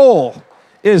role,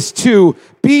 is to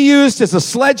be used as a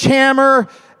sledgehammer.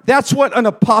 That's what an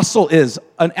apostle is,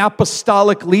 an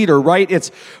apostolic leader, right?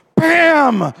 It's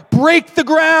bam, break the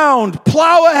ground,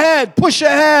 plow ahead, push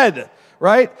ahead,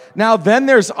 right? Now, then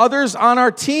there's others on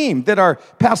our team that are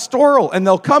pastoral, and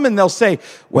they'll come and they'll say,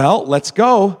 well, let's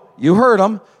go. You heard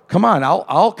them. Come on,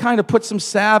 I'll kind of put some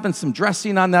salve and some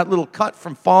dressing on that little cut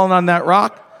from falling on that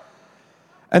rock.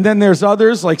 And then there's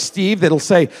others like Steve that'll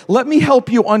say, let me help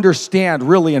you understand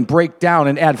really and break down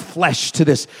and add flesh to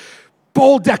this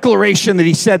bold declaration that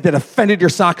he said that offended your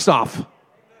socks off.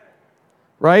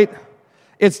 Right?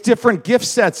 It's different gift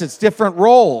sets. It's different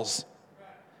roles.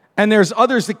 And there's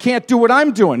others that can't do what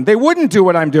I'm doing. They wouldn't do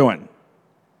what I'm doing.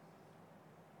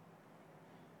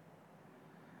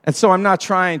 And so I'm not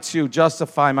trying to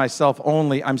justify myself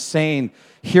only. I'm saying,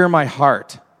 hear my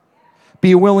heart.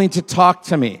 Be willing to talk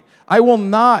to me. I will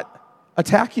not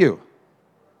attack you.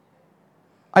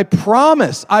 I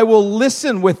promise I will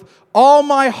listen with all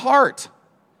my heart.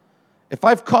 If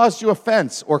I've caused you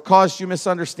offense or caused you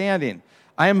misunderstanding,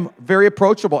 I am very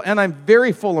approachable and I'm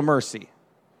very full of mercy.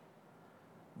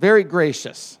 Very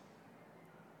gracious.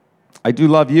 I do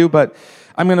love you, but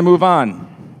I'm going to move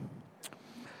on.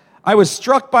 I was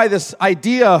struck by this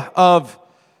idea of,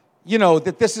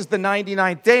 that this is the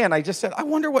 99th day, and I just said, I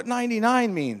wonder what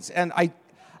 99 means. And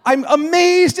I'm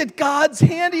amazed at God's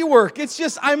handiwork. It's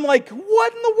just, I'm like,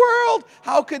 what in the world?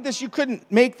 How could this? You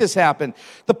couldn't make this happen.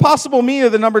 The possible meaning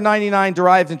of the number 99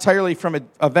 derived entirely from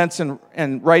events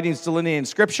and writings delineating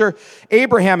Scripture.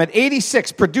 Abraham at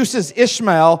 86 produces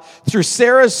Ishmael through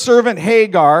Sarah's servant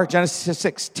Hagar, Genesis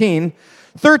 16.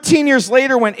 13 years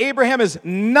later, when Abraham is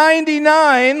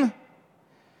 99,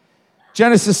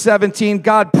 Genesis 17,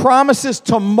 God promises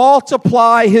to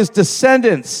multiply his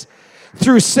descendants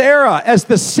through Sarah as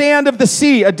the sand of the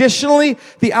sea. Additionally,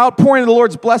 the outpouring of the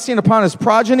Lord's blessing upon his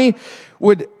progeny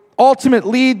would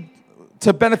ultimately lead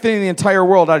to benefiting the entire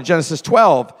world out of Genesis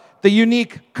 12. The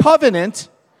unique covenant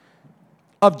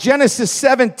of Genesis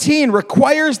 17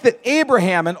 requires that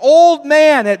Abraham, an old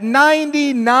man at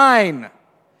 99,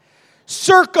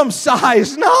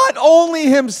 circumcise not only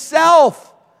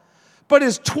himself, but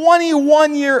his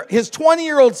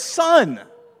 20-year-old son.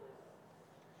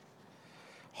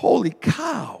 Holy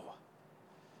cow.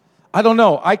 I don't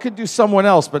know. I could do someone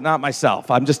else, but not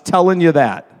myself. I'm just telling you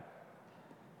that.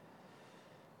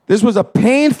 This was a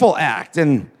painful act.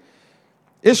 And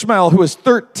Ishmael, who was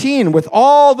 13, with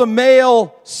all the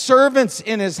male servants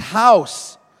in his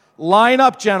house, line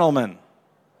up, gentlemen.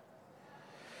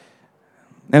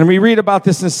 And we read about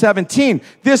this in 17.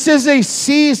 This is a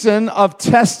season of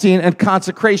testing and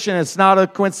consecration. It's not a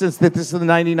coincidence that this is the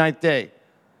 99th day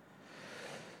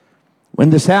when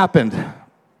this happened.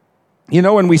 You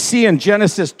know, when we see in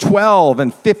Genesis 12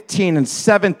 and 15 and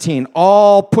 17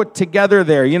 all put together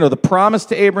there, you know, the promise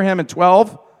to Abraham in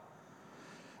 12,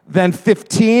 then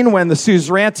 15 when the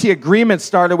suzerainty agreement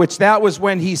started, which that was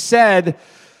when he said,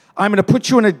 I'm going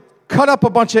to cut up a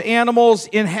bunch of animals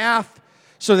in half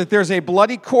so that there's a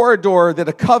bloody corridor that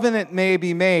a covenant may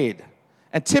be made.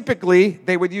 And typically,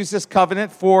 they would use this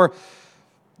covenant for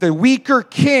the weaker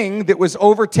king that was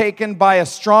overtaken by a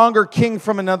stronger king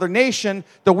from another nation.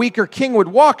 The weaker king would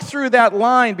walk through that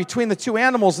line between the two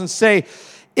animals and say,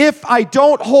 if I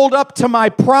don't hold up to my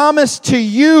promise to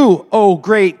you, O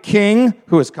great king,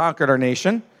 who has conquered our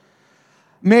nation,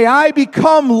 may I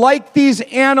become like these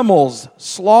animals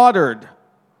slaughtered.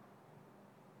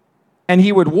 And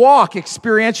he would walk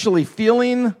experientially,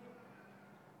 feeling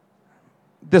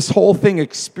this whole thing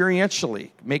experientially,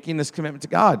 making this commitment to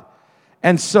God.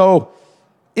 And so,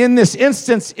 in this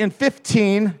instance, in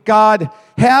 15, God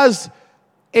has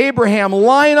Abraham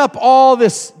line up all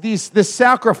this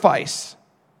sacrifice.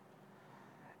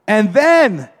 And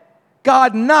then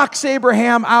God knocks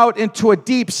Abraham out into a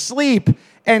deep sleep,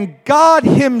 and God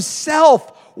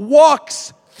himself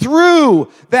walks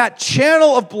through that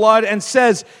channel of blood and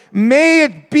says, may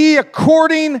it be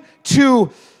according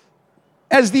to,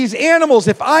 as these animals,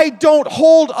 if I don't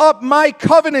hold up my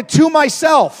covenant to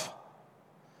myself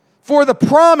for the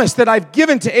promise that I've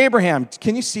given to Abraham.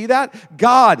 Can you see that?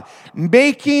 God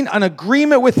making an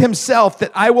agreement with himself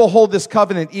that I will hold this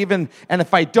covenant even, and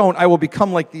if I don't, I will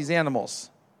become like these animals.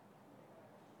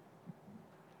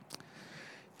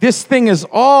 This thing is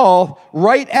all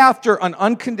right after an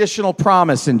unconditional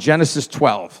promise in Genesis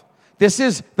 12. This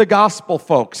is the gospel,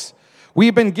 folks.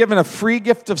 We've been given a free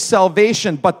gift of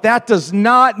salvation, but that does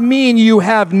not mean you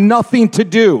have nothing to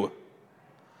do.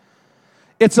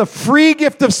 It's a free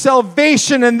gift of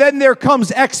salvation, and then there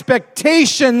comes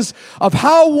expectations of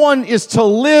how one is to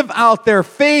live out their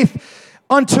faith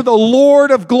unto the Lord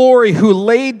of glory who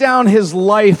laid down his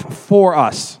life for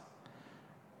us.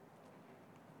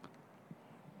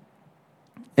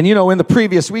 And, you know, in the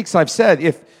previous weeks I've said,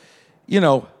 if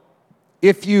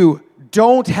you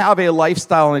don't have a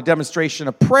lifestyle and a demonstration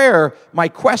of prayer, my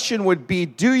question would be,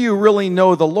 do you really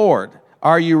know the Lord?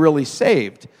 Are you really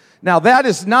saved? Now, that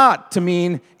is not to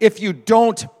mean if you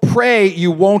don't pray,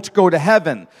 you won't go to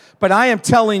heaven. But I am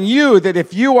telling you that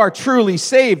if you are truly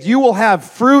saved, you will have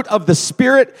fruit of the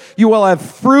Spirit, you will have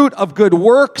fruit of good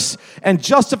works, and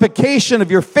justification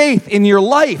of your faith in your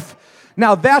life.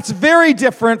 Now, that's very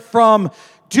different from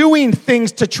doing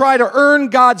things to try to earn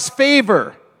God's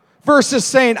favor versus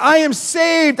saying, I am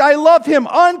saved, I love him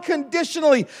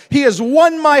unconditionally. He has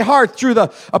won my heart through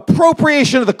the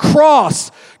appropriation of the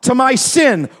cross to my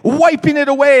sin, wiping it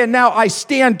away, and now I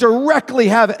stand directly,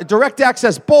 have direct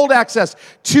access, bold access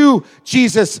to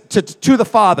Jesus, to the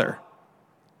Father.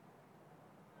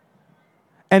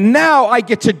 And now I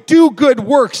get to do good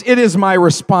works. It is my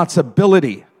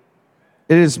responsibility.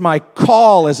 It is my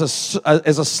call as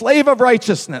a slave of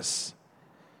righteousness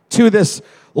to this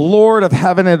Lord of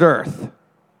heaven and earth.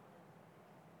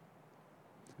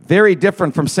 Very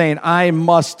different from saying, I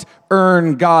must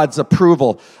earn God's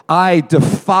approval. I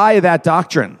defy that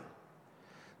doctrine.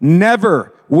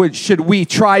 Never should we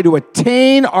try to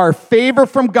attain our favor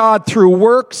from God through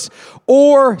works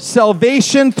or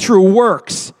salvation through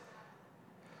works?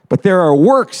 But there are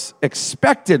works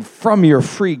expected from your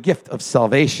free gift of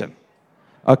salvation.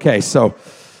 Okay, so,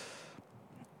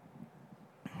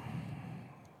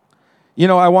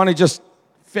 I want to just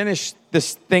finish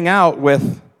this thing out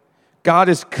with God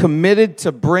is committed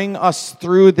to bring us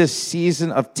through this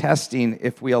season of testing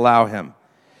if we allow him.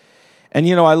 And,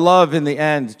 I love in the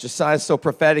end, Josiah's so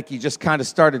prophetic, he just kind of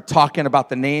started talking about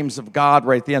the names of God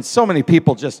right at the end. So many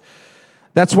people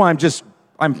that's why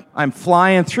I'm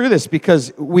flying through this,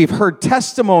 because we've heard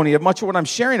testimony of much of what I'm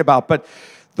sharing about, but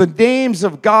the names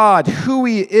of God, who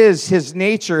he is, his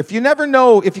nature. If you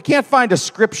can't find a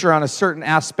scripture on a certain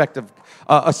aspect of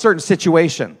a certain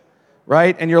situation,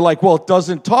 right? And you're like, well, it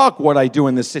doesn't talk what I do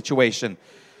in this situation.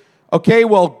 Okay,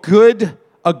 well,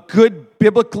 a good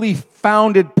biblically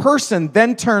founded person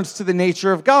then turns to the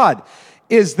nature of God.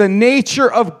 Is the nature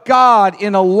of God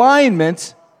in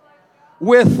alignment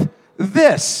with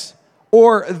this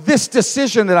or this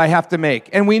decision that I have to make?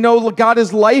 And we know God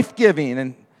is life-giving,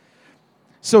 and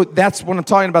so that's what I'm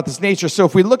talking about, this nature. So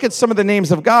if we look at some of the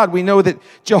names of God, we know that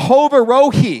Jehovah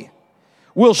Rohi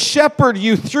will shepherd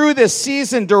you through this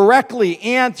season directly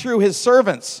and through his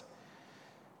servants.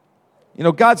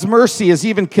 God's mercy is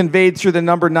even conveyed through the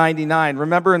number 99.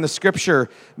 Remember in the scripture,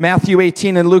 Matthew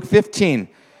 18 and Luke 15,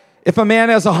 if a man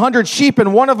has 100 sheep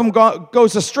and one of them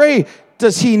goes astray,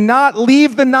 does he not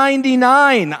leave the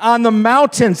 99 on the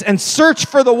mountains and search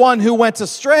for the one who went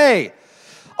astray?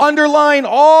 Underlying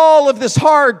all of this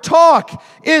hard talk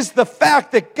is the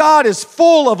fact that God is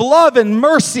full of love and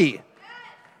mercy.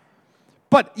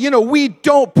 But, we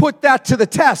don't put that to the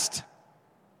test.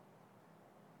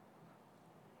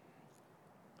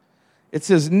 It's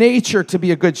his nature to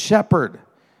be a good shepherd.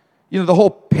 The whole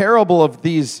parable of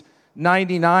these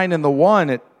 99 and the one,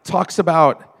 it talks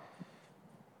about,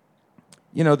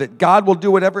 that God will do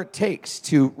whatever it takes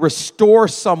to restore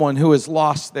someone who has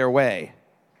lost their way.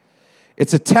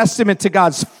 It's a testament to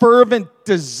God's fervent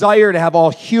desire to have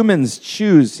all humans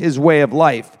choose his way of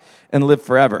life and live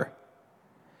forever.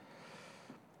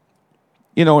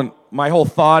 And my whole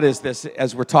thought is this,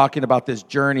 as we're talking about this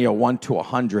journey of 1 to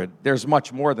 100, there's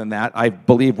much more than that. I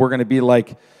believe we're going to be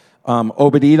like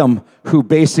Obed-Edom, who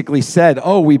basically said,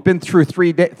 we've been through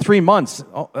 3 months,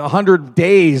 100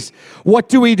 days. What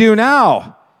do we do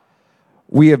now?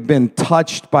 We have been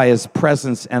touched by his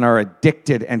presence and are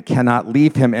addicted and cannot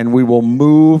leave him, and we will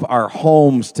move our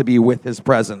homes to be with his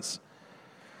presence.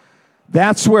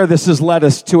 That's where this has led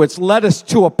us to. It's led us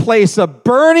to a place of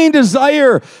burning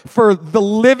desire for the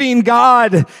living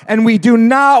God, and we do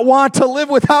not want to live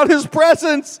without his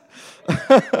presence.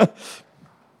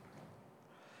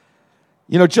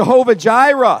 Jehovah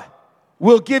Jireh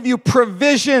will give you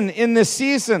provision in this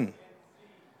season.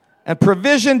 And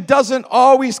provision doesn't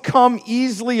always come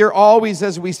easily or always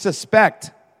as we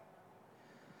suspect.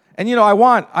 And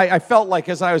I felt like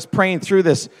as I was praying through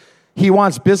this, he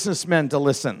wants businessmen to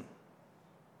listen.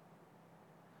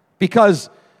 Because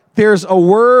there's a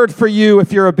word for you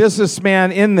if you're a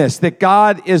businessman in this, that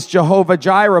God is Jehovah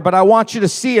Jireh. But I want you to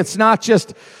see it's not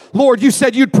just, Lord, you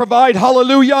said you'd provide,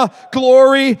 hallelujah,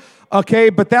 glory. Okay,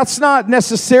 but that's not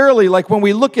necessarily like when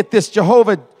we look at this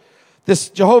Jehovah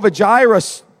Jireh,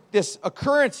 this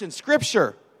occurrence in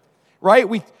Scripture, right?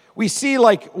 We see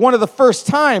like one of the first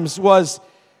times was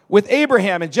with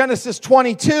Abraham in Genesis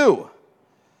 22.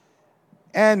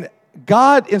 And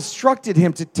God instructed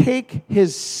him to take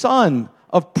his son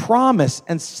of promise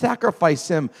and sacrifice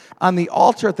him on the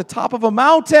altar at the top of a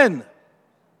mountain.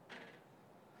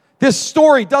 This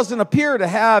story doesn't appear to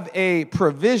have a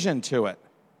provision to it.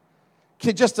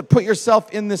 Just to put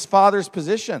yourself in this father's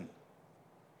position.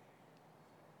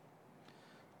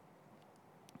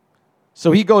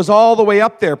 So he goes all the way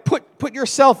up there. Put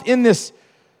yourself in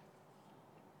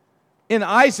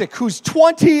Isaac, who's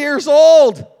 20 years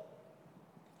old.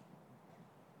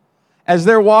 As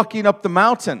they're walking up the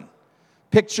mountain,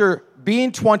 picture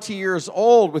being 20 years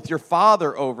old with your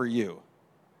father over you.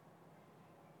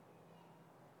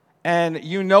 And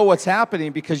you know what's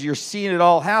happening because you're seeing it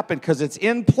all happen because it's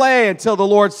in play until the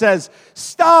Lord says,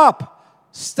 stop,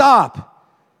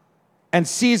 and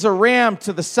sees a ram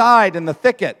to the side in the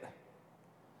thicket.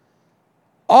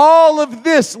 All of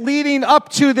this leading up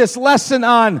to this lesson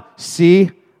on, see,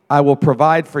 I will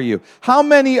provide for you. How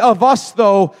many of us,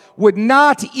 though, would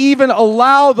not even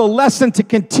allow the lesson to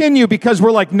continue because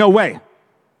we're like, no way.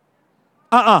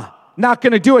 Not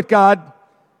going to do it, God.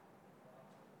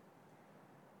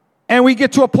 And we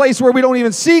get to a place where we don't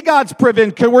even see God's provision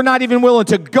because we're not even willing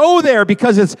to go there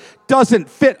because it doesn't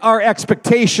fit our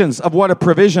expectations of what a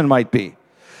provision might be.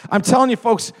 I'm telling you,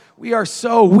 folks, we are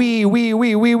so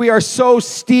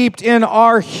steeped in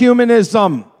our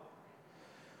humanism.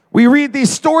 We read these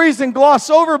stories and gloss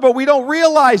over, but we don't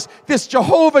realize this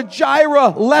Jehovah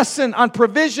Jireh lesson on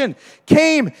provision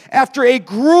came after a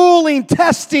grueling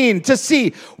testing to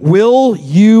see, will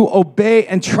you obey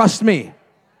and trust me?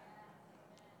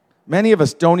 Many of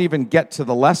us don't even get to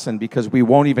the lesson because we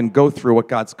won't even go through what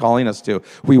God's calling us to.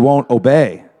 We won't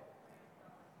obey.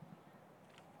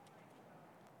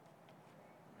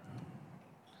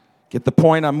 Get the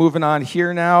point? I'm moving on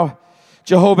here now.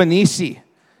 Jehovah Nissi.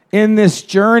 In this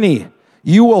journey,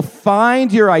 you will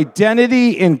find your identity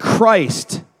in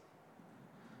Christ.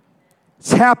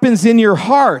 This happens in your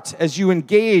heart as you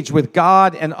engage with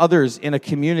God and others in a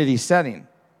community setting.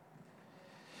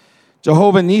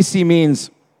 Jehovah Nissi means,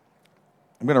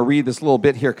 I'm going to read this little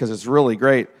bit here because it's really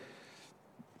great.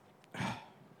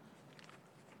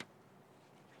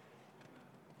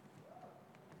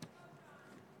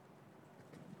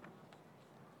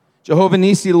 Jehovah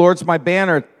Nissi, Lord's my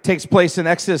banner, takes place in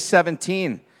Exodus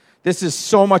 17. This is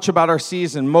so much about our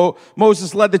season.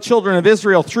 Moses led the children of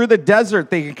Israel through the desert.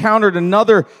 They encountered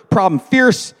another problem,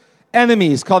 fierce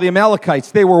enemies called the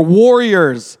Amalekites. They were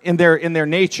warriors in their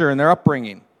nature and their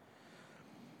upbringing.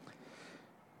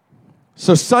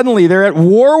 So suddenly they're at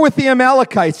war with the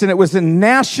Amalekites, and it was a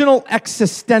national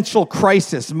existential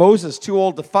crisis. Moses, too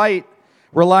old to fight,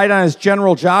 relied on his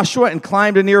general Joshua and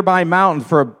climbed a nearby mountain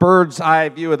for a bird's eye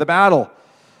view of the battle.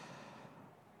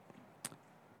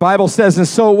 Bible says, and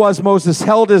so it was, Moses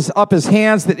held up his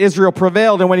hands that Israel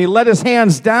prevailed, and when he let his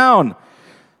hands down,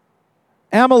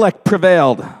 Amalek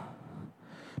prevailed.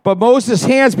 But Moses'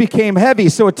 hands became heavy,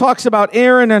 so it talks about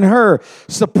Aaron and Hur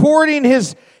supporting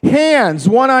his hands,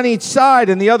 one on each side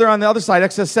and the other on the other side,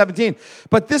 Exodus 17.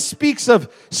 But this speaks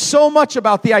of so much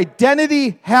about the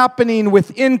identity happening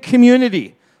within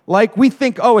community. Like we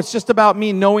think, oh, it's just about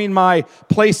me knowing my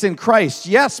place in Christ.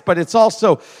 Yes, but it's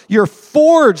also, you're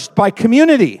forged by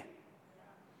community.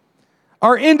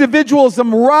 Our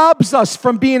individualism robs us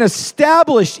from being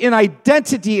established in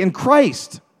identity in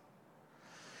Christ.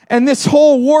 And this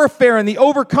whole warfare and the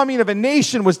overcoming of a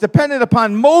nation was dependent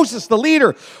upon Moses, the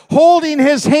leader, holding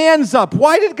his hands up.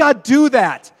 Why did God do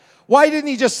that? Why didn't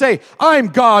he just say, I'm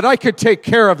God, I could take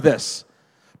care of this?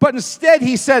 But instead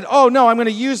he said, oh no, I'm going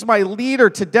to use my leader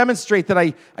to demonstrate that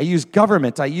I use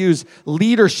government, I use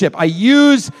leadership, I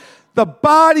use the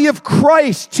body of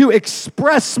Christ to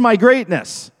express my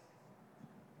greatness.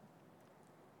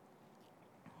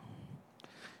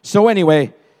 So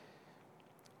anyway,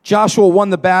 Joshua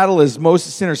won the battle as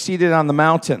Moses interceded on the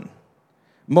mountain.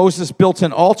 Moses built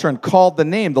an altar and called the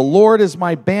name. The Lord is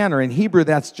my banner. In Hebrew,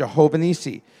 that's Jehovah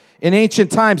Nissi. In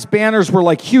ancient times, banners were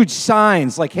like huge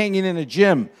signs, like hanging in a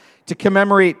gym to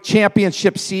commemorate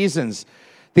championship seasons.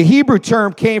 The Hebrew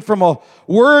term came from a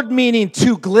word meaning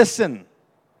to glisten,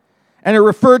 and it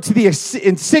referred to the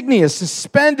insignia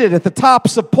suspended at the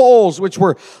tops of poles, which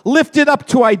were lifted up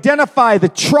to identify the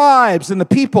tribes and the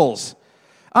peoples.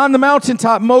 On the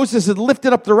mountaintop, Moses had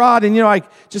lifted up the rod, and I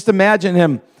just imagine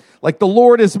him like, the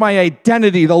Lord is my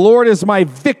identity, the Lord is my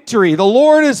victory, the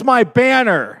Lord is my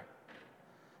banner.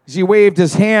 As he waved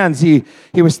his hands, he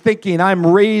was thinking, I'm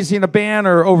raising a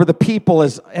banner over the people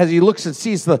as he looks and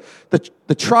sees the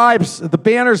tribes, the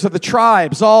banners of the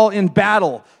tribes all in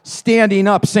battle, standing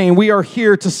up, saying, we are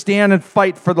here to stand and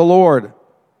fight for the Lord.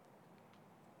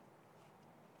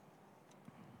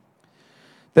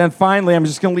 Then finally, I'm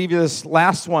just going to leave you this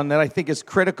last one that I think is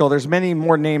critical. There's many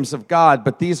more names of God,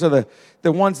 but these are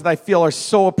the ones that I feel are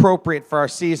so appropriate for our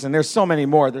season. There's so many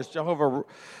more. There's Jehovah,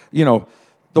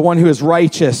 the one who is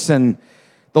righteous, and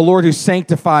the Lord who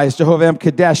sanctifies, Jehovah M.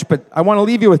 Kadesh. But I want to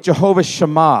leave you with Jehovah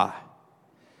Shammah.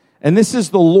 And this is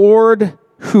the Lord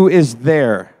who is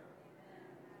there.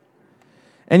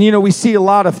 And we see a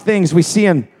lot of things. We see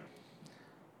in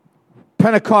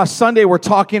Pentecost Sunday, we're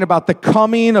talking about the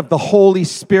coming of the Holy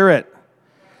Spirit.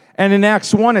 And in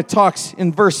Acts 1, it talks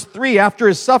in verse 3, after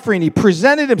his suffering, he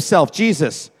presented himself,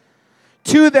 Jesus,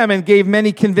 to them and gave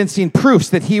many convincing proofs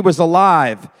that he was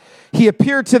alive. He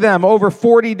appeared to them over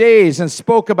 40 days and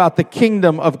spoke about the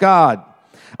kingdom of God.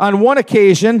 On one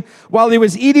occasion, while he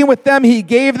was eating with them, he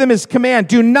gave them his command,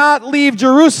 do not leave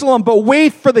Jerusalem, but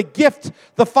wait for the gift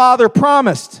the Father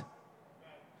promised,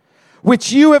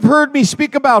 which you have heard me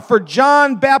speak about. For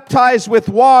John baptized with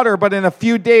water, but in a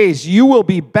few days you will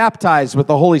be baptized with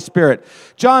the Holy Spirit.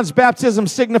 John's baptism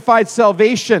signified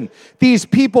salvation, these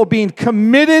people being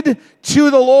committed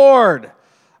to the Lord.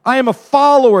 I am a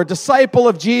follower, disciple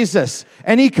of Jesus.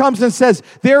 And he comes and says,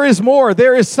 there is more.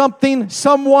 There is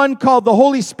someone called the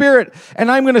Holy Spirit, and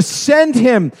I'm going to send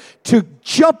him to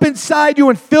jump inside you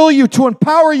and fill you, to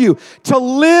empower you, to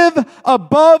live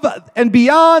above and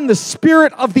beyond the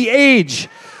spirit of the age.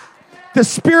 The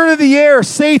spirit of the air,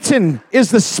 Satan,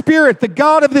 is the spirit, the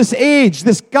God of this age,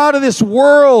 this God of this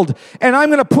world. And I'm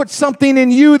going to put something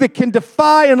in you that can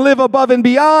defy and live above and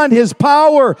beyond his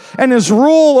power and his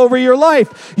rule over your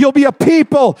life. You'll be a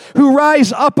people who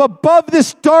rise up above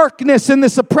this darkness and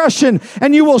this oppression,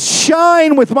 and you will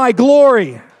shine with my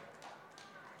glory.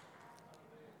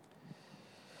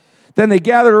 Then they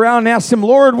gathered around and asked him,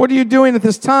 Lord, what are you doing at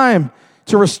this time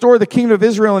to restore the kingdom of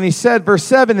Israel? And he said, verse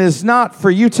 7, it is not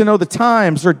for you to know the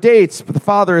times or dates, but the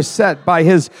Father has set by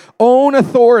his own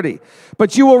authority.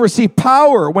 But you will receive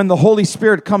power when the Holy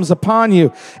Spirit comes upon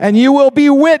you, and you will be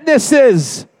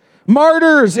witnesses,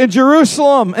 martyrs in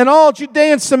Jerusalem and all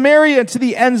Judea and Samaria and to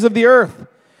the ends of the earth.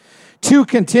 2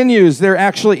 continues, they're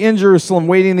actually in Jerusalem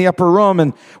waiting in the upper room.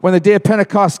 And when the day of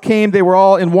Pentecost came, they were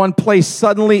all in one place.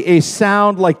 Suddenly a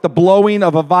sound like the blowing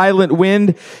of a violent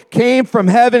wind came from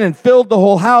heaven and filled the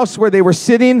whole house where they were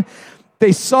sitting.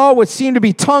 They saw what seemed to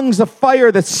be tongues of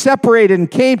fire that separated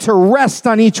and came to rest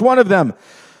on each one of them.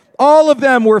 All of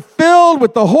them were filled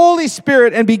with the Holy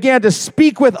Spirit and began to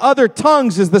speak with other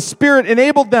tongues as the Spirit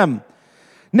enabled them.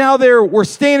 Now there were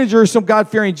staying in Jerusalem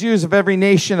God-fearing Jews of every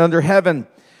nation under heaven.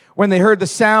 When they heard the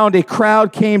sound, a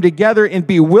crowd came together in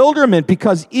bewilderment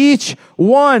because each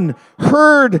one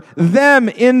heard them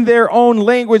in their own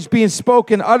language being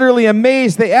spoken. Utterly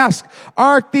amazed, they asked,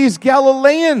 aren't these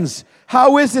Galileans?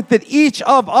 How is it that each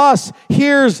of us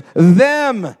hears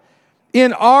them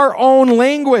in our own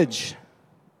language?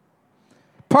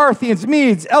 Parthians,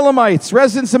 Medes, Elamites,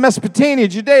 residents of Mesopotamia,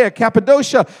 Judea,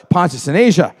 Cappadocia, Pontus and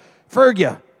Asia,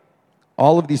 Phrygia,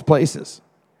 all of these places.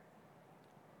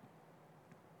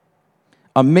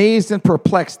 Amazed and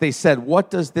perplexed, they said, what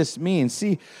does this mean?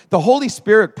 See, the Holy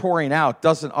Spirit pouring out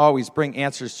doesn't always bring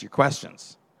answers to your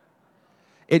questions.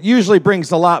 It usually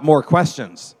brings a lot more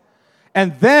questions.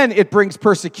 And then it brings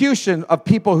persecution of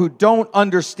people who don't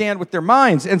understand with their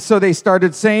minds. And so they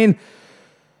started saying,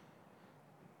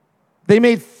 they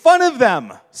made fun of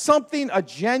them. A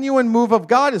genuine move of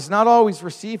God is not always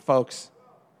received, folks.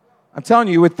 I'm telling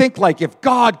you, you would think like if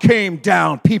God came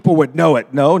down, people would know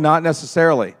it. No, not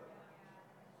necessarily.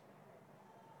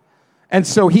 And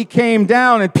so he came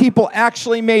down, and people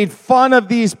actually made fun of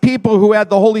these people who had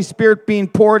the Holy Spirit being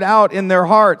poured out in their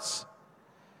hearts.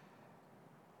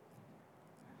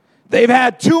 They've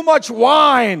had too much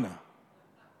wine.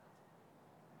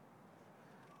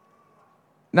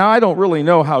 Now, I don't really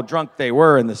know how drunk they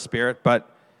were in the Spirit, but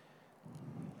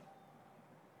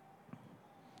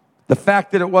the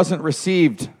fact that it wasn't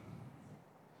received,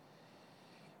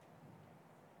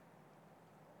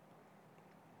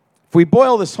 if we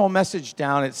boil this whole message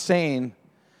down, it's saying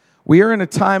we are in a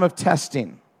time of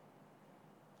testing.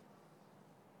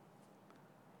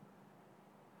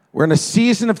 We're in a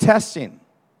season of testing.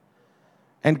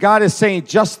 And God is saying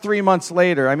just 3 months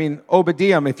later,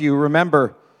 Obadiah, if you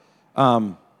remember,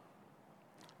 no,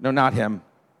 not him.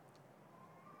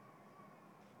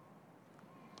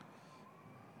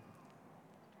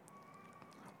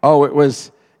 Oh, it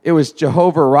was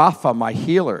Jehovah Rapha, my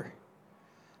healer.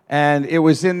 And it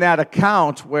was in that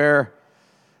account where,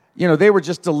 they were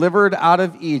just delivered out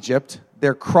of Egypt.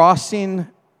 They're crossing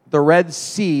the Red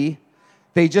Sea.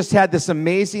 They just had this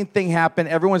amazing thing happen.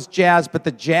 Everyone's jazzed, but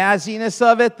the jazziness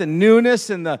of it, the newness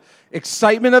and the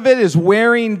excitement of it is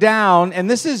wearing down. And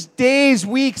this is days,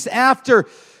 weeks after.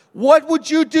 What would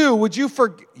you do?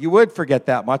 You would forget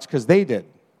that much because they did.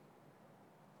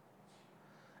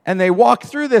 And they walk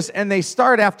through this, and they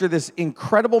start, after this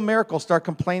incredible miracle, start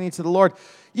complaining to the Lord.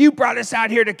 You brought us out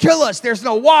here to kill us. There's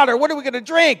no water. What are we going to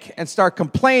drink? And start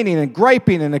complaining and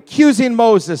griping and accusing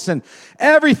Moses. And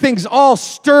everything's all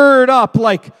stirred up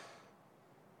like.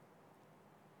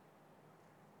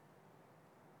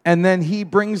 And then he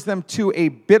brings them to a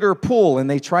bitter pool, and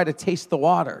they try to taste the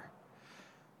water.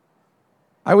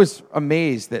 I was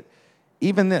amazed that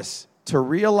even this, to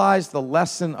realize the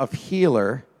lesson of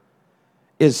healer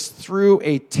is through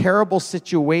a terrible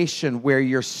situation where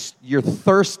you're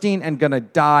thirsting and going to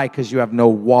die because you have no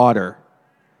water.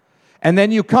 And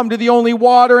then you come to the only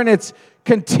water and it's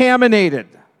contaminated.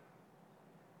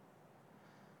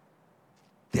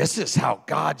 This is how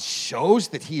God shows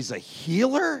that he's a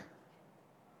healer?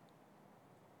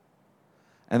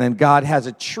 And then God has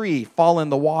a tree fall in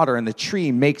the water, and the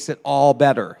tree makes it all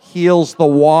better, heals the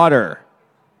water,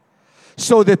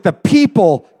 so that the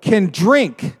people can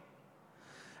drink.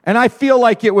 And I feel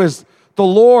like it was the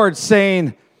Lord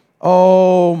saying,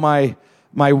 Oh, my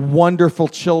wonderful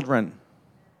children.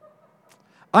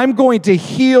 I'm going to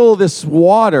heal this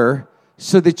water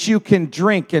so that you can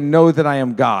drink and know that I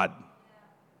am God.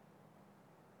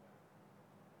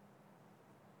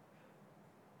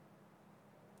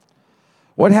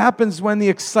 What happens when the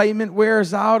excitement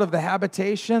wears out of the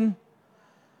habitation?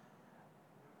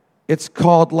 It's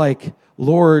called like,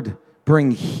 Lord,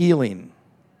 bring healing.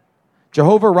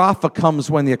 Jehovah Rapha comes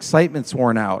when the excitement's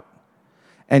worn out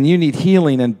and you need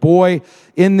healing. And boy,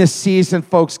 in this season,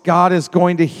 folks, God is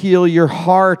going to heal your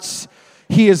hearts.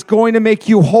 He is going to make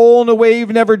you whole in a way you've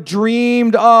never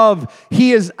dreamed of.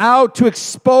 He is out to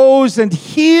expose and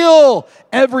heal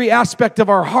every aspect of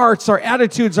our hearts, our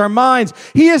attitudes, our minds.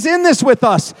 He is in this with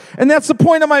us. And that's the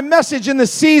point of my message in the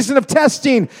season of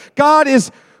testing. God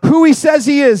is who He says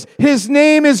He is. His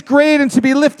name is great and to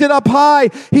be lifted up high.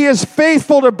 He is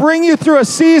faithful to bring you through a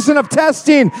season of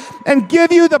testing and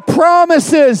give you the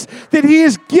promises that He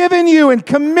has given you and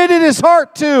committed His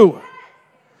heart to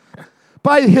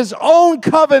by His own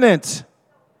covenant,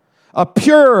 a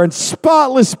pure and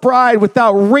spotless bride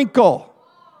without wrinkle,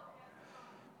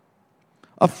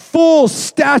 a full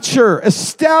stature,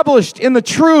 established in the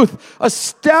truth,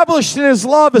 established in His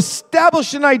love,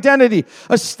 established in identity,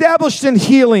 established in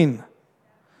healing.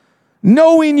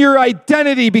 Knowing your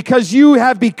identity because you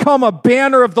have become a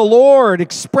banner of the Lord,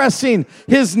 expressing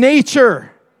His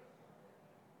nature.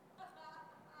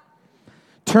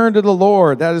 Turn to the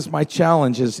Lord. That is my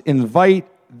challenge, is invite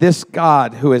this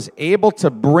God who is able to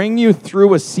bring you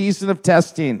through a season of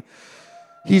testing.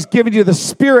 He's given you the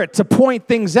Spirit to point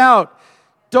things out.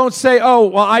 Don't say, oh,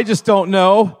 well, I just don't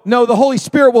know. No, the Holy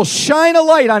Spirit will shine a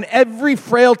light on every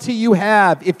frailty you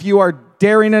have if you are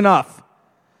daring enough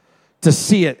to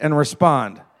see it and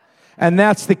respond. And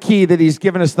that's the key, that He's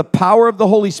given us the power of the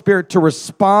Holy Spirit to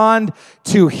respond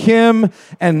to Him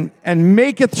and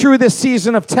make it through this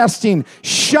season of testing,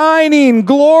 shining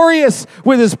glorious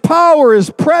with His power, His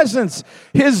presence,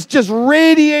 His just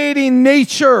radiating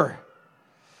nature.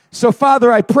 So,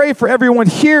 Father, I pray for everyone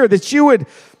here that You would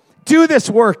do this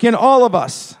work in all of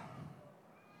us.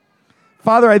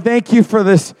 Father, I thank You for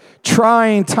this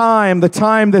trying time, the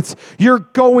time that's You're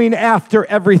going after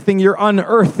everything. You're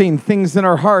unearthing things in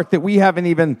our heart that we haven't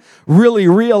even really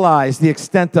realized the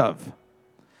extent of.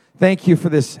 Thank You for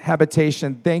this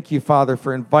habitation. Thank You, Father,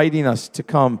 for inviting us to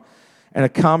come and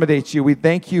accommodate You. We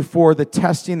thank You for the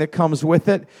testing that comes with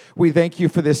it. We thank You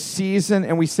for this season,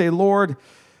 and we say, Lord,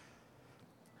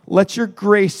 let Your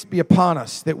grace be upon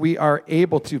us that we are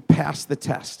able to pass the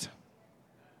test.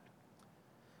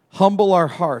 Humble our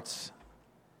hearts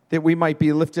that we might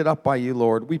be lifted up by You,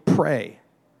 Lord. We pray.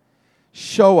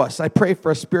 Show us. I pray for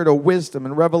a spirit of wisdom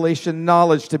and revelation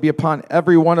knowledge to be upon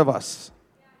every one of us.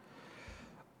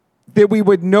 That we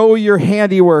would know Your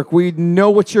handiwork. We'd know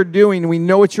what You're doing. We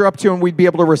know what You're up to, and we'd be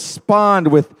able to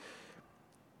respond with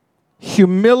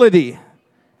humility.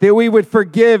 That we would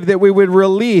forgive, that we would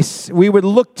release. We would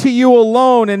look to You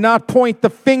alone and not point the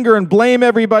finger and blame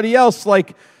everybody else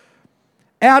like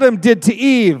Adam did to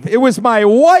Eve. It was my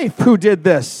wife who did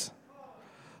this.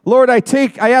 Lord, I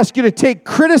ask You to take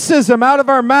criticism out of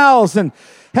our mouths and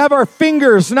have our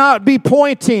fingers not be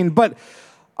pointing, but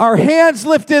our hands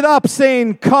lifted up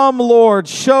saying, come, Lord,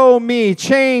 show me,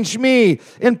 change me,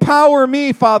 empower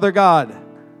me, Father God.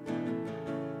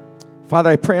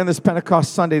 Father, I pray on this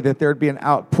Pentecost Sunday that there would be an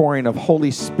outpouring of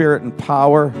Holy Spirit and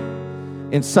power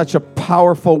in such a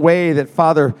powerful way that,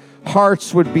 Father,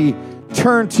 hearts would be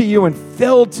turned to You and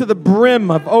filled to the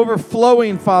brim of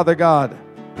overflowing, Father God.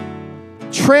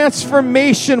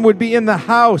 Transformation would be in the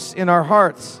house, in our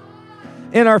hearts,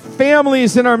 in our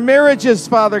families, in our marriages,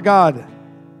 Father God.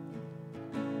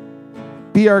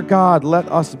 Be our God. Let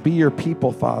us be Your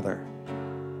people, Father.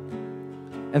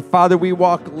 And Father, we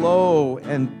walk low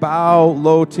and bow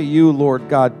low to You, Lord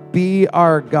God. Be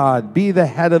our God. Be the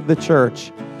head of the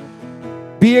church.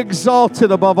 Be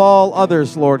exalted above all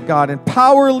others, Lord God.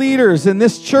 Empower leaders in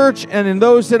this church and in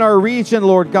those in our region,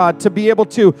 Lord God, to be able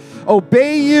to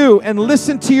obey You and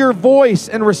listen to Your voice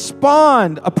and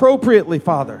respond appropriately,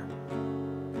 Father.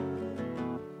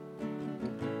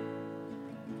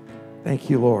 Thank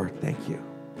You, Lord. Thank You.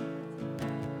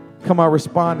 Come on,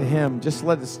 respond to Him. Just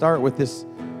let it start with this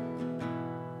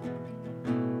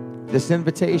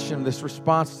invitation, this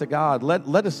response to God.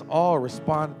 Let us all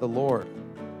respond to the Lord.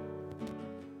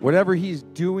 Whatever He's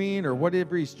doing or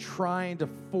whatever He's trying to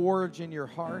forge in your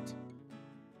heart,